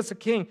desert, give us a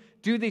king.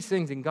 Do these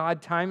things, and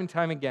God time and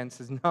time again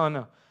says,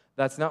 no,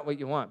 that's not what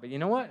you want. But you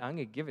know what? I'm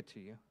going to give it to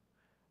you,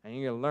 and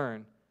you're going to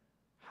learn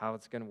how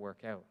it's going to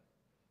work out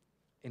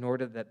in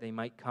order that they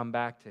might come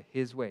back to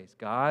his ways,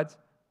 God's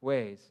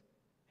ways,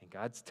 and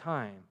God's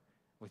time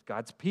with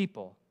God's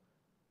people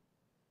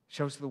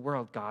shows the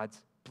world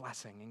God's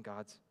blessing and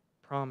God's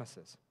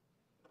promises.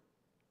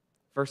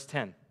 Verse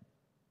 10.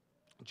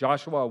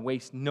 Joshua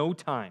wastes no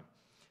time.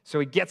 So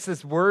he gets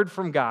this word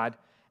from God,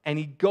 and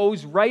he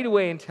goes right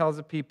away and tells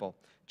the people.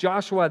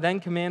 Joshua then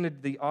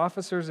commanded the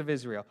officers of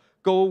Israel,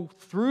 go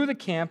through the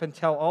camp and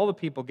tell all the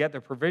people, get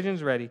their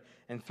provisions ready.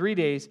 In 3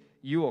 days,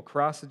 you will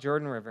cross the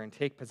Jordan River and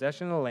take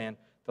possession of the land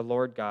the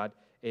Lord God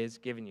is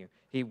giving you.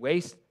 He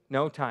wastes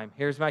no time.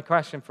 Here's my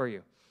question for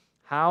you.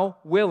 How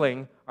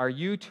willing are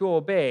you to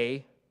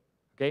obey,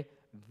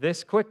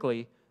 this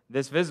quickly,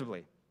 this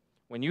visibly?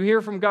 When you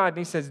hear from God and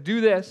he says,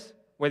 do this,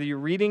 whether you're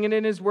reading it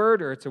in his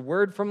word or it's a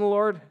word from the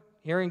Lord,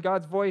 hearing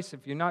God's voice,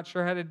 if you're not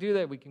sure how to do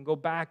that, we can go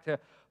back to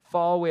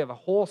fall. We have a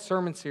whole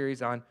sermon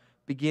series on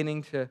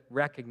beginning to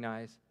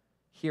recognize,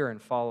 hear,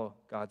 and follow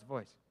God's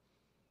voice.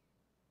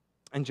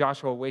 And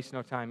Joshua wastes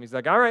no time. He's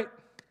like, all right,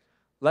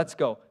 let's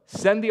go.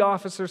 Send the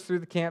officers through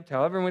the camp.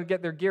 Tell everyone to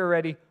get their gear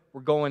ready.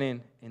 We're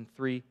going in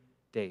 3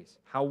 days.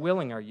 How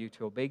willing are you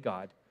to obey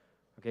God,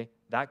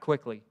 that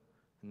quickly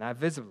and that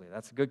visibly?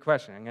 That's a good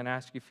question. I'm going to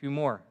ask you a few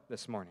more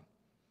this morning.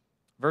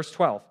 Verse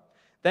 12.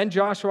 Then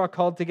Joshua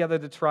called together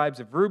the tribes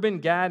of Reuben,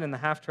 Gad, and the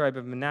half-tribe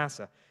of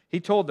Manasseh. He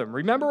told them,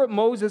 remember what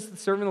Moses, the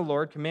servant of the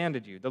Lord,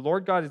 commanded you. The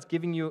Lord God is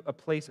giving you a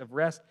place of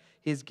rest.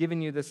 He has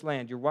given you this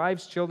land. Your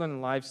wives, children,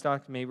 and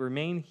livestock may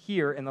remain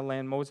here in the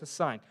land Moses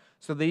signed.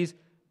 So these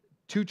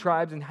 2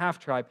 tribes and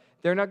half-tribe,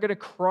 they're not going to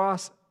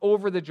cross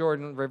over the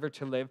Jordan River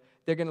to live.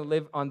 They're going to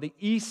live on the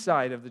east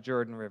side of the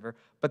Jordan River.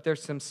 But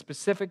there's some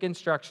specific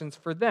instructions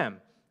for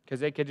them,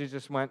 because they could have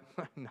just went,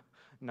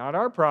 not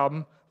our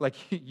problem. Like,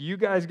 you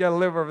guys got to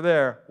live over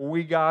there.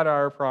 We got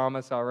our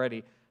promise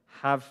already.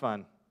 Have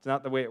fun. It's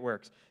not the way it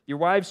works. Your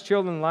wives,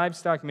 children, and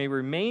livestock may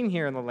remain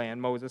here in the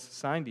land Moses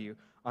assigned to you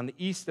on the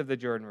east of the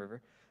Jordan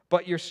River.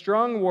 But your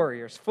strong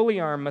warriors, fully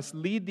armed, must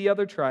lead the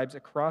other tribes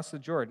across the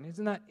Jordan.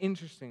 Isn't that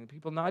interesting?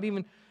 People not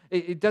even,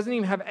 it doesn't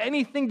even have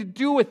anything to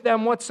do with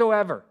them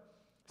whatsoever.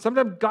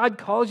 Sometimes God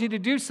calls you to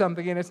do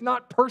something, and it's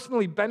not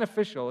personally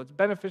beneficial. It's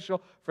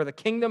beneficial for the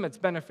kingdom. It's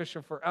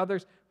beneficial for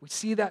others. We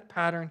see that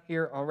pattern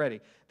here already.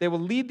 They will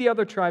lead the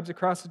other tribes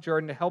across the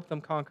Jordan to help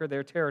them conquer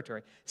their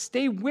territory.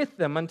 Stay with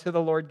them until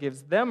the Lord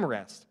gives them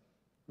rest.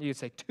 You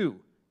say two,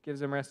 gives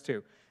them rest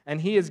too.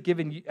 And he has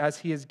given, as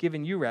he has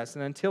given you rest,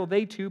 and until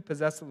they too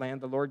possess the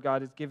land the Lord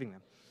God is giving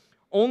them.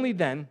 Only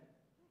then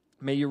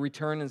may you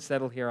return and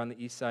settle here on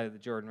the east side of the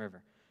Jordan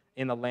River,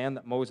 in the land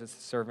that Moses,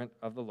 the servant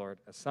of the Lord,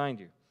 assigned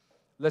you.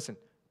 Listen,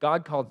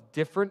 God called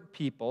different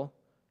people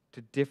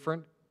to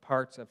different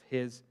parts of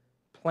his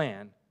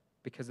plan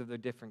because of their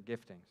different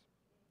giftings.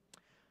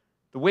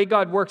 The way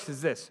God works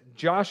is this.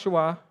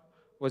 Joshua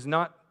was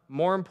not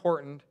more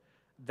important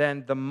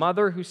than the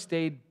mother who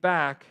stayed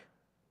back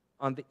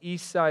on the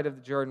east side of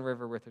the Jordan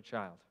River with her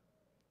child.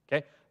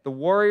 Okay? The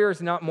warrior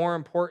is not more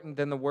important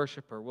than the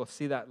worshiper. We'll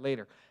see that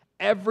later.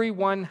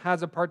 Everyone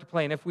has a part to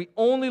play. And if we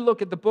only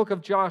look at the book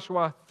of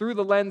Joshua through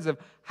the lens of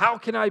how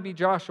can I be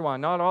Joshua?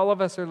 Not all of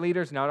us are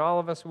leaders. Not all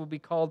of us will be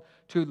called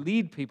to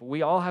lead people.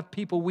 We all have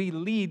people we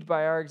lead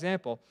by our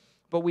example.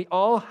 But we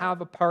all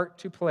have a part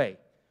to play.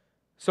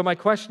 So my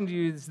question to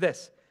you is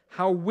this.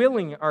 How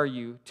willing are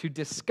you to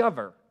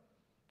discover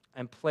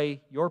and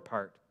play your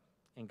part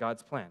in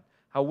God's plan?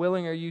 How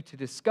willing are you to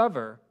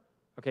discover,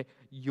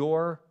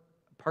 your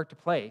part to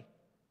play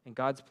in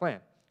God's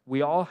plan?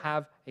 We all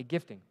have a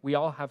gifting. We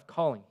all have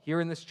calling.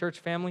 Here in this church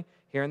family,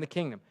 here in the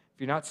kingdom.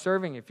 If you're not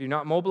serving, if you're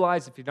not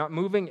mobilized, if you're not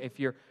moving, if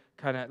you're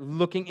kind of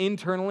looking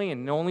internally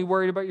and only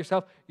worried about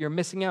yourself, you're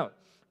missing out.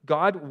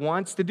 God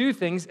wants to do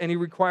things, and he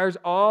requires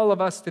all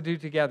of us to do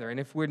together. And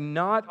if we're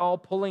not all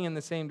pulling in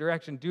the same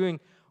direction,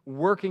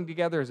 working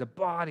together as a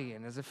body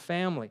and as a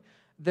family,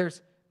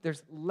 there's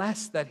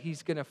less that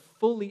he's going to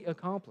fully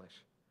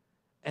accomplish.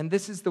 And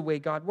this is the way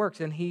God works,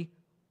 and he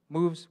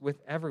moves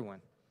with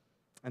everyone.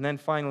 And then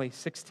finally,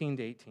 16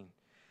 to 18.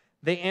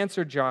 They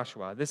answered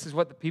Joshua. This is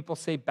what the people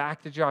say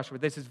back to Joshua.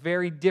 This is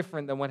very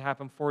different than what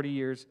happened 40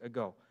 years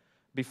ago,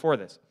 before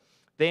this.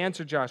 They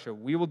answered Joshua,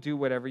 we will do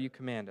whatever you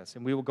command us,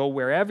 and we will go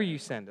wherever you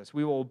send us.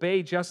 We will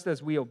obey just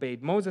as we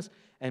obeyed Moses,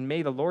 and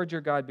may the Lord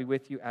your God be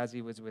with you as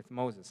he was with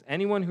Moses.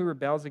 Anyone who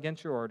rebels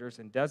against your orders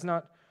and does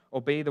not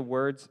obey the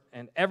words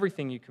and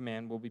everything you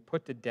command will be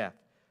put to death.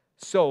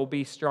 So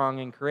be strong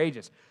and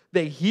courageous.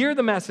 They hear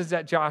the message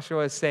that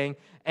Joshua is saying,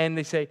 and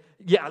they say,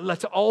 yeah,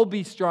 let's all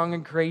be strong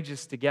and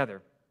courageous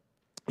together.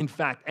 In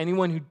fact,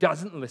 anyone who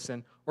doesn't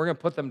listen, we're going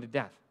to put them to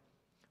death.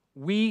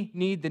 We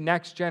need the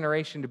next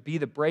generation to be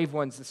the brave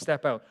ones to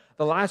step out.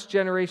 The last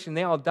generation,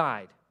 they all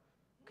died.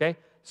 Okay?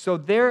 So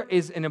there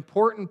is an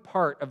important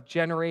part of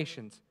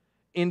generations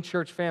in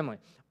church family.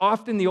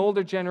 Often the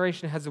older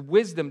generation has the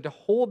wisdom to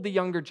hold the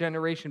younger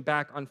generation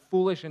back on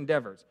foolish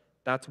endeavors.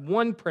 That's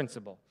one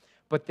principle.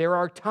 But there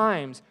are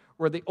times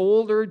where the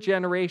older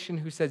generation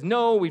who says,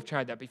 no, we've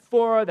tried that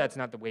before, that's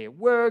not the way it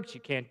works,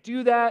 you can't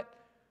do that.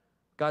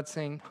 God's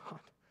saying,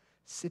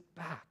 sit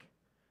back,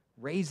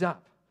 raise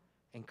up,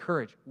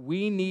 encourage.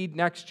 We need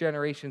next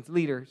generation's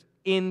leaders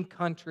in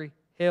Country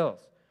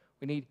Hills.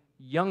 We need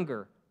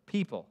younger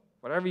people,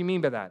 whatever you mean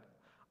by that.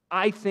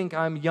 I think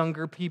I'm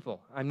younger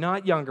people. I'm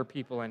not younger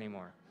people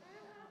anymore.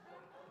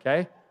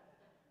 Okay?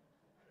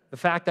 The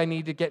fact I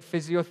need to get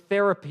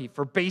physiotherapy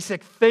for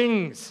basic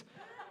things,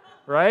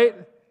 right?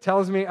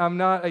 Tells me I'm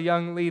not a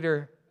young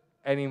leader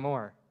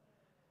anymore.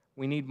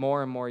 We need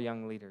more and more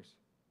young leaders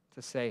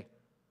to say,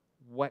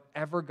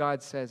 whatever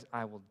God says,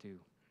 I will do.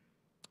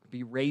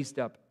 Be raised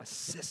up,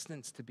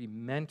 assistants to be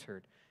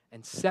mentored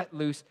and set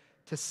loose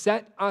to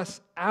set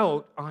us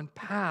out on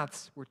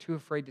paths we're too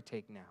afraid to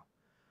take now.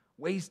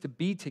 Ways to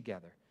be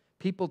together,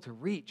 people to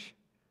reach.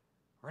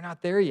 We're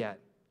not there yet,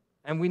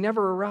 and we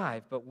never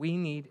arrive, but we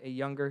need a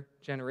younger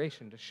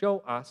generation to show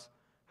us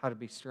how to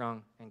be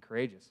strong and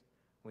courageous.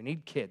 We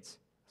need kids.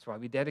 That's why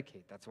we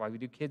dedicate. That's why we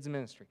do kids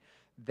ministry.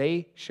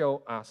 They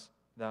show us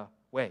the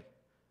way.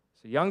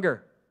 So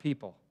younger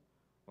people,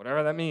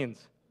 whatever that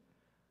means,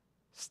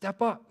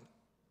 step up.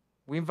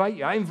 We invite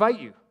you. I invite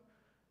you.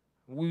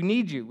 We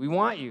need you. We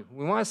want you.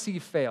 We want to see you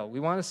fail. We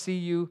want to see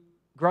you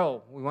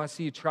grow. We want to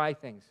see you try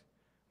things.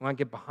 We want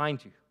to get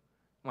behind you.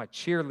 We want to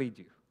cheerlead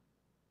you.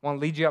 We want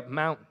to lead you up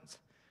mountains.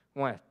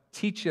 We want to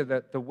teach you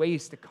the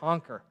ways to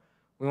conquer.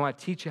 We want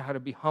to teach you how to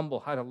be humble,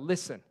 how to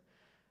listen,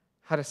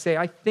 how to say,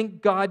 I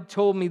think God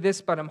told me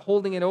this, but I'm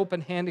holding it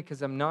open-handed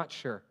because I'm not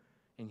sure,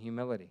 in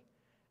humility.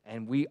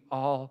 And we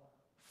all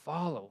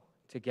follow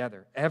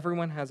together.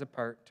 Everyone has a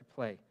part to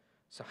play.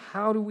 So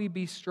how do we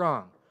be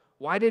strong?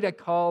 Why did I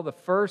call the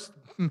first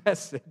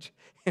message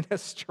in a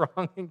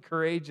strong and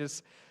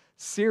courageous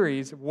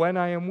series, When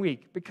I Am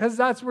Weak? Because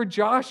that's where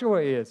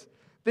Joshua is.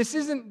 This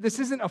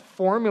isn't a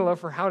formula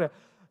for how to,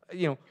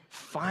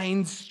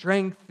 find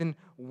strength and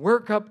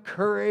work up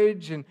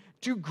courage and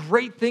do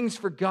great things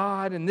for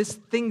God, and this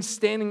thing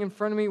standing in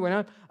front of me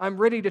when I'm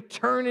ready to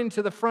turn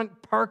into the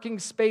front parking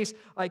space,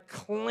 I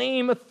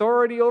claim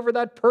authority over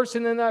that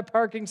person in that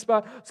parking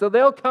spot so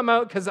they'll come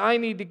out because I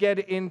need to get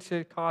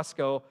into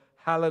Costco.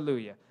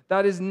 Hallelujah.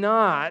 That is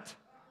not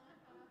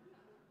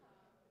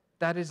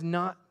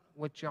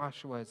what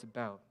Joshua is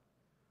about.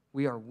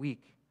 We are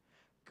weak.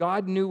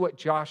 God knew what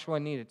Joshua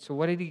needed, so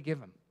what did he give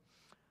him?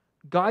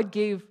 God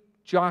gave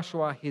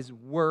Joshua his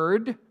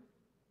word.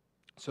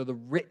 So the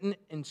written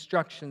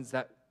instructions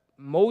that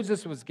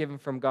Moses was given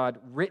from God,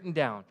 written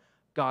down,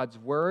 God's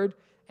word,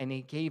 and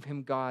he gave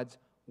him God's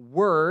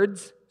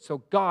words. So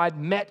God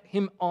met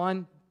him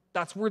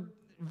that's where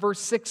verse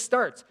 6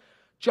 starts.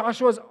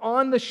 Joshua's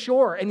on the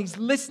shore, and he's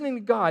listening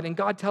to God, and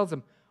God tells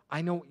him,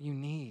 I know what you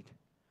need.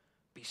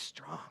 Be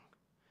strong.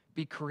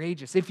 Be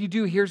courageous. If you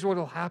do, here's what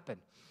will happen.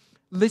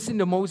 Listen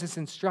to Moses'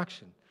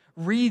 instruction.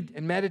 Read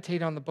and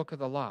meditate on the book of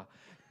the law.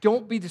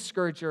 Don't be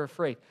discouraged or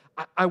afraid.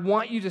 I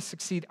want you to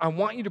succeed. I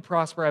want you to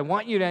prosper. I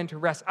want you to enter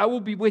rest. I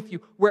will be with you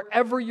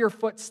wherever your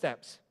foot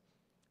steps.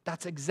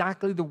 That's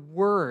exactly the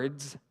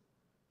words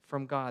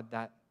from God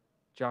that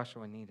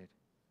Joshua needed.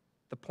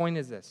 The point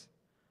is this.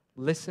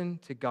 Listen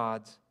to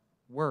God's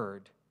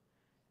word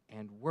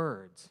and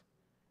words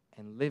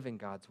and live in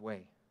God's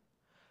way.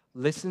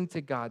 Listen to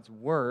God's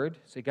word.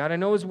 So you got to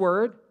know his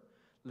word.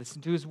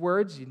 Listen to his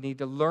words. You need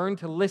to learn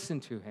to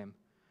listen to him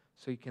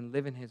so you can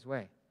live in his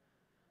way.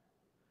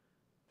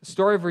 The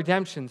story of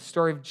redemption, the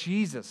story of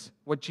Jesus,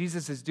 what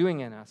Jesus is doing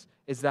in us,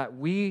 is that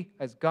we,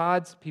 as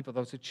God's people,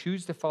 those who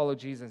choose to follow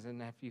Jesus,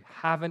 and if you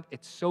haven't,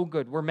 it's so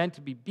good. We're meant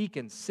to be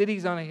beacons,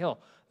 cities on a hill.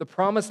 The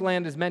promised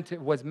land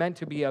was meant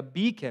to be a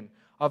beacon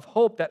of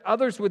hope that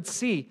others would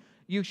see.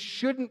 You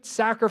shouldn't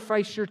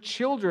sacrifice your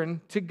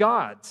children to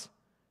gods.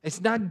 It's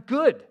not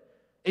good.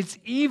 It's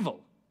evil.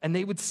 And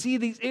they would see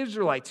these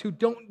Israelites who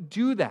don't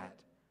do that.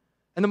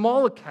 And the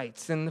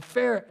Amalekites and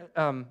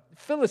the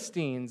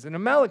Philistines and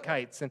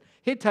Amalekites and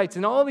Hittites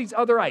and all these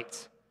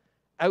otherites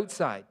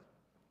outside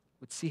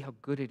would see how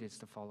good it is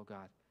to follow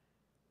God.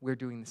 We're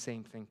doing the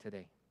same thing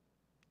today.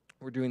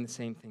 We're doing the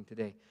same thing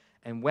today.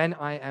 And when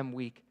I am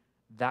weak,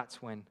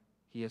 that's when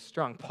he is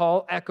strong.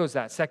 Paul echoes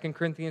that, 2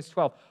 Corinthians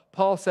 12.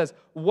 Paul says,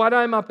 what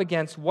I'm up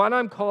against, what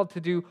I'm called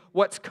to do,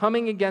 what's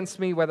coming against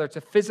me, whether it's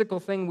a physical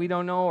thing we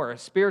don't know or a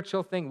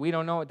spiritual thing we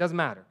don't know, it doesn't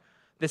matter.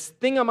 This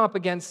thing I'm up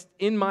against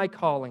in my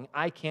calling,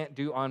 I can't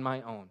do on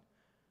my own.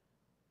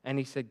 And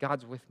he said,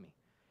 God's with me.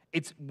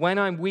 It's when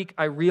I'm weak,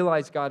 I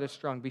realize God is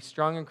strong. Be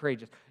strong and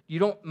courageous. You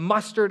don't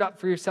muster it up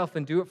for yourself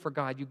and do it for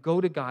God. You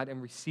go to God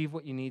and receive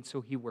what you need so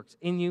he works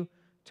in you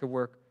to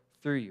work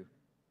through you.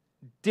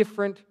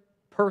 Different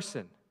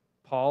person,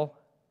 Paul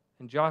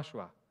and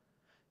Joshua.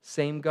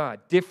 Same God.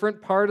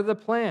 Different part of the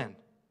plan.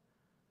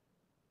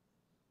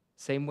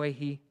 Same way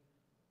he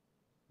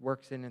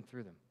works in and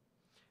through them.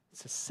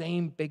 It's the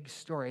same big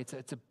story.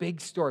 It's a big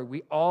story.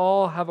 We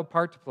all have a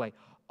part to play.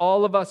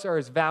 All of us are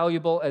as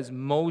valuable as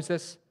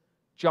Moses,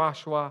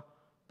 Joshua,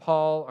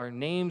 Paul. Our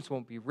names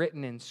won't be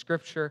written in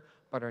Scripture,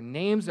 but our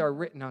names are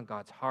written on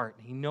God's heart.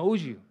 He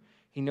knows you.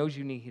 He knows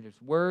you need his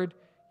word.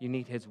 You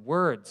need his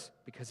words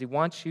because he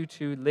wants you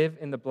to live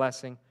in the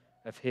blessing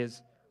of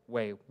his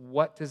way.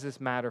 What does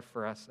this matter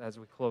for us as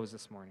we close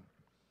this morning?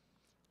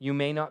 You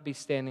may not be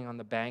standing on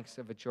the banks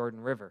of a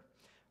Jordan River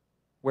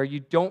where you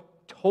don't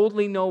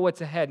totally know what's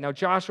ahead. Now,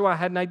 Joshua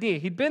had an idea.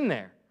 He'd been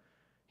there.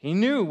 He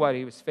knew what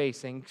he was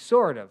facing,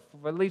 sort of,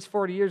 at least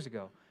 40 years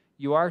ago.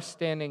 You are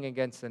standing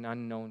against an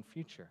unknown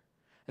future.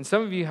 And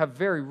some of you have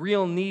very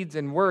real needs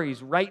and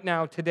worries right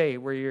now today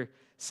where you're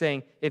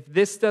saying, if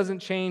this doesn't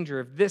change or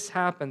if this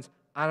happens,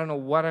 I don't know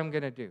what I'm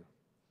going to do.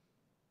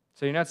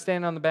 So you're not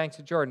standing on the banks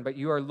of Jordan, but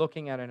you are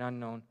looking at an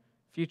unknown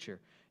future.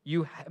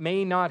 You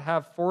may not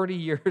have 40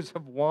 years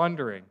of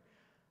wandering,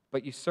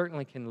 but you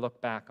certainly can look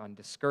back on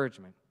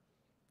discouragement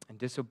and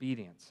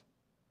disobedience,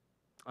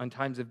 on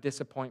times of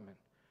disappointment,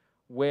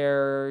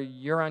 where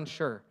you're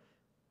unsure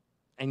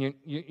and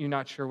you're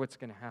not sure what's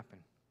going to happen.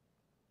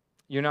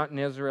 You're not an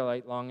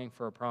Israelite longing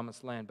for a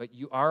promised land, but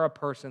you are a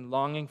person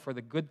longing for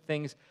the good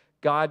things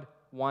God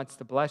wants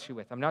to bless you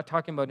with. I'm not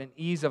talking about an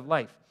ease of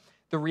life.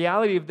 The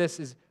reality of this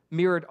is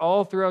mirrored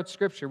all throughout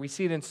Scripture. We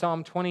see it in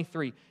Psalm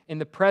 23. In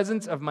the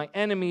presence of my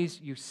enemies,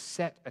 you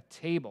set a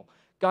table.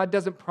 God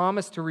doesn't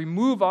promise to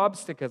remove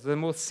obstacles,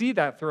 and we'll see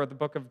that throughout the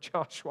book of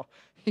Joshua.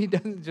 He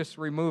doesn't just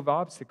remove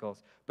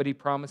obstacles, but he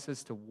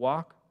promises to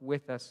walk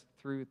with us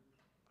through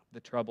the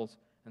troubles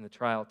and the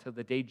trial till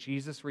the day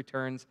Jesus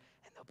returns,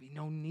 and there'll be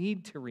no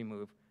need to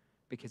remove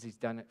because he's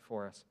done it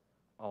for us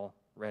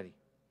already.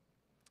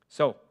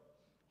 So,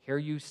 here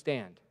you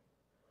stand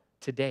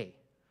today.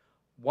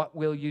 What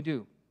will you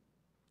do?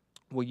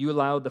 Will you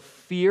allow the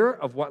fear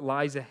of what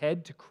lies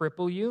ahead to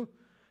cripple you,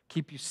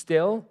 keep you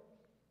still,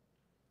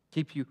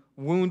 keep you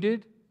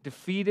wounded,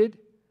 defeated,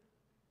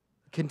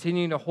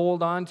 continuing to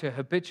hold on to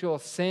habitual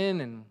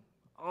sin and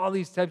all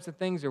these types of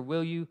things? Or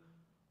will you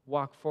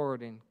walk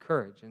forward in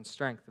courage and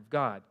strength of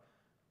God,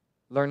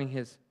 learning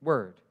his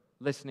word,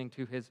 listening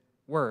to his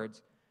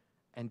words,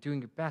 and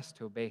doing your best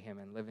to obey him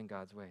and live in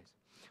God's ways?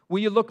 Will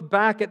you look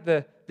back at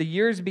the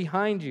years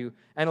behind you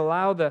and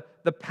allow the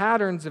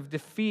patterns of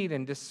defeat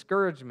and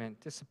discouragement,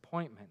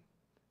 disappointment,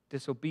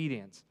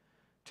 disobedience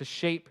to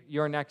shape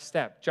your next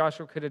step?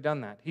 Joshua could have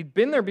done that. He'd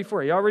been there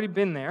before. He'd already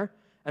been there,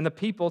 and the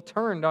people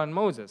turned on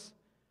Moses.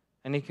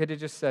 And he could have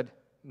just said,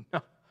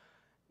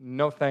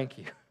 no, thank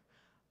you.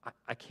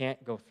 I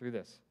can't go through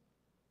this.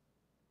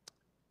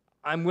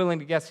 I'm willing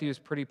to guess he was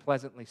pretty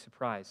pleasantly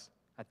surprised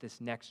at this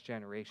next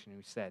generation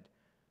who said,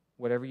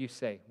 whatever you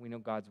say, we know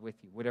God's with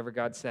you. Whatever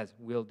God says,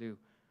 we'll do.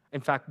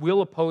 In fact,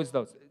 we'll oppose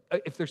those.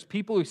 If there's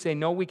people who say,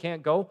 no, we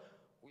can't go,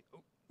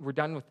 we're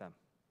done with them.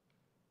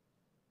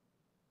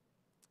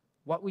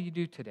 What will you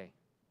do today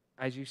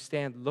as you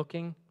stand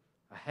looking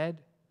ahead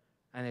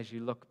and as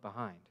you look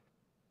behind?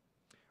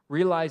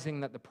 Realizing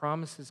that the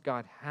promises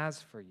God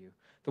has for you,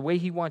 the way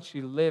he wants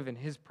you to live in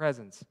his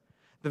presence,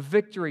 the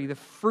victory, the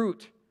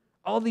fruit,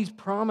 all these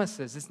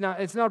promises. It's not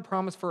a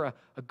promise for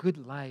a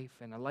good life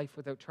and a life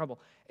without trouble.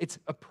 It's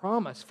a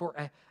promise for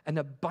an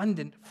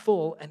abundant,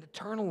 full, and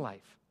eternal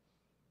life.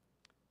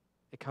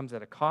 It comes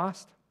at a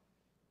cost,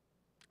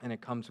 and it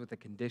comes with a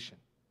condition: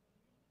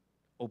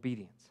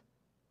 obedience.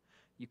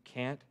 You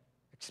can't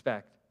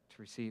expect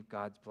to receive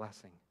God's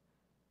blessing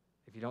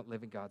if you don't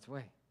live in God's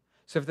way.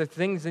 So if the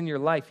things in your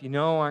life you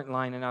know aren't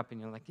lining up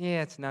and you're like,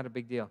 yeah, it's not a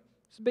big deal.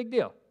 It's a big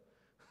deal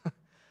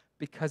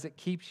because it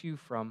keeps you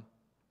from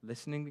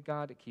listening to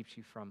God. It keeps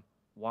you from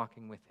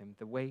walking with him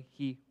the way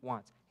he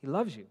wants. He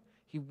loves you.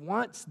 He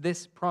wants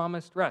this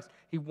promised rest.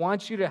 He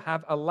wants you to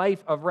have a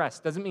life of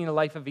rest. Doesn't mean a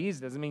life of ease.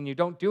 Doesn't mean you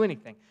don't do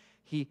anything.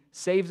 He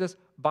saves us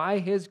by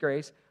his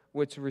grace,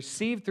 which is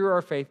received through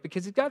our faith,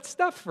 because he's got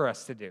stuff for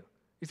us to do.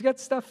 He's got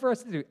stuff for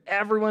us to do.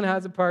 Everyone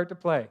has a part to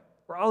play.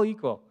 We're all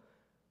equal.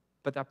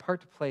 But that part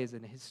to play is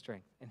in his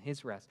strength and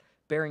his rest,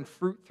 bearing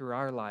fruit through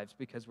our lives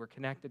because we're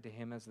connected to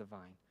him as the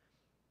vine.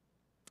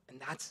 And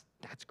that's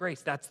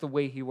grace. That's the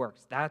way he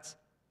works. That's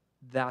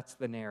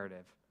the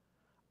narrative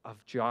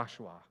of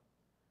Joshua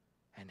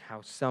and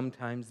how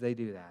sometimes they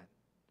do that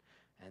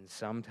and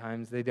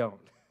sometimes they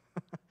don't.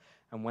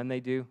 And when they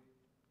do,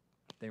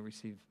 they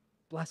receive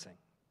blessing.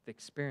 They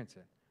experience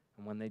it.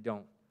 And when they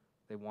don't,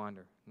 they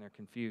wander and they're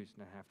confused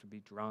and have to be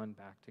drawn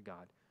back to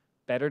God.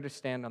 Better to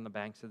stand on the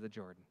banks of the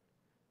Jordan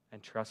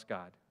and trust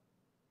God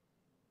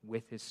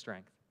with his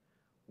strength,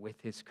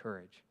 with his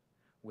courage,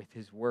 with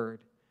his word,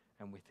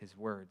 and with his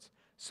words,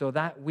 so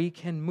that we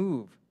can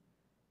move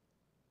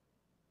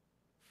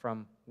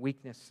from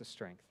weakness to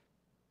strength,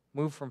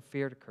 move from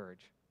fear to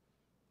courage,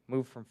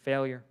 move from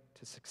failure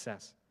to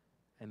success,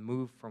 and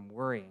move from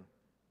worrying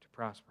to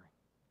prospering.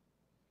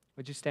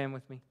 Would you stand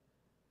with me?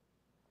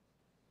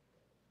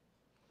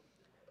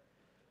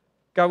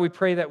 God, we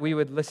pray that we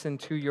would listen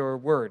to your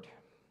word,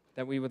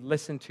 that we would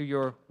listen to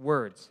your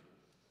words,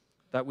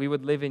 that we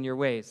would live in your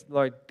ways.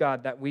 Lord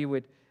God, that we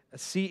would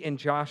see in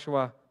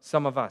Joshua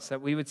some of us,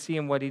 that we would see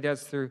in what he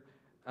does through,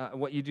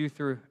 what you do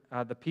through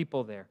the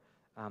people there,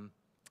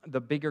 the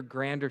bigger,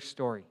 grander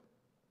story.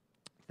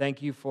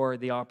 Thank you for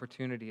the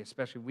opportunity,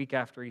 especially week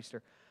after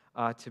Easter,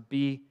 to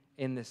be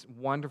in this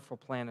wonderful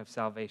plan of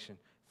salvation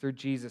through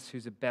Jesus,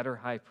 who's a better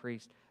high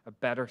priest, a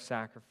better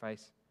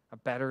sacrifice, a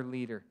better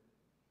leader.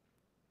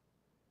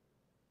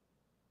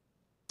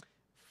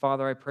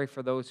 Father, I pray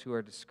for those who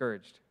are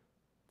discouraged,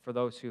 for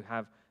those who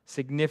have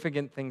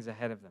significant things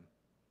ahead of them,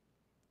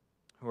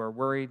 who are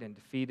worried and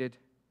defeated,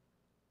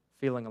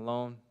 feeling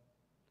alone.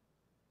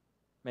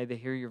 May they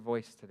hear your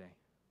voice today.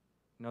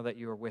 Know that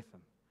you are with them.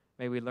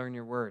 May we learn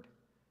your word.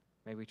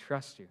 May we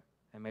trust you.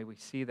 And may we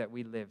see that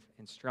we live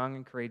in strong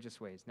and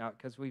courageous ways, not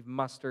because we've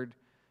mustered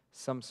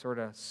some sort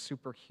of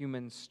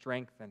superhuman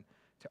strength and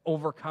to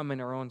overcome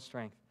in our own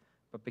strength,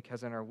 but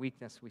because in our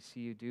weakness we see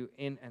you do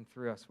in and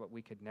through us what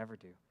we could never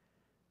do.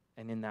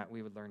 And in that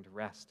we would learn to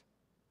rest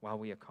while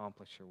we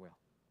accomplish your will.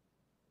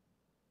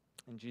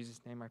 In Jesus'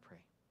 name I pray.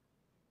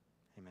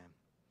 Amen.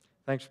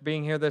 Thanks for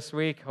being here this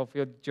week. Hope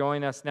you'll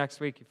join us next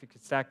week. If you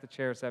could stack the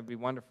chairs, that would be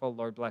wonderful.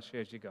 Lord bless you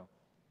as you go.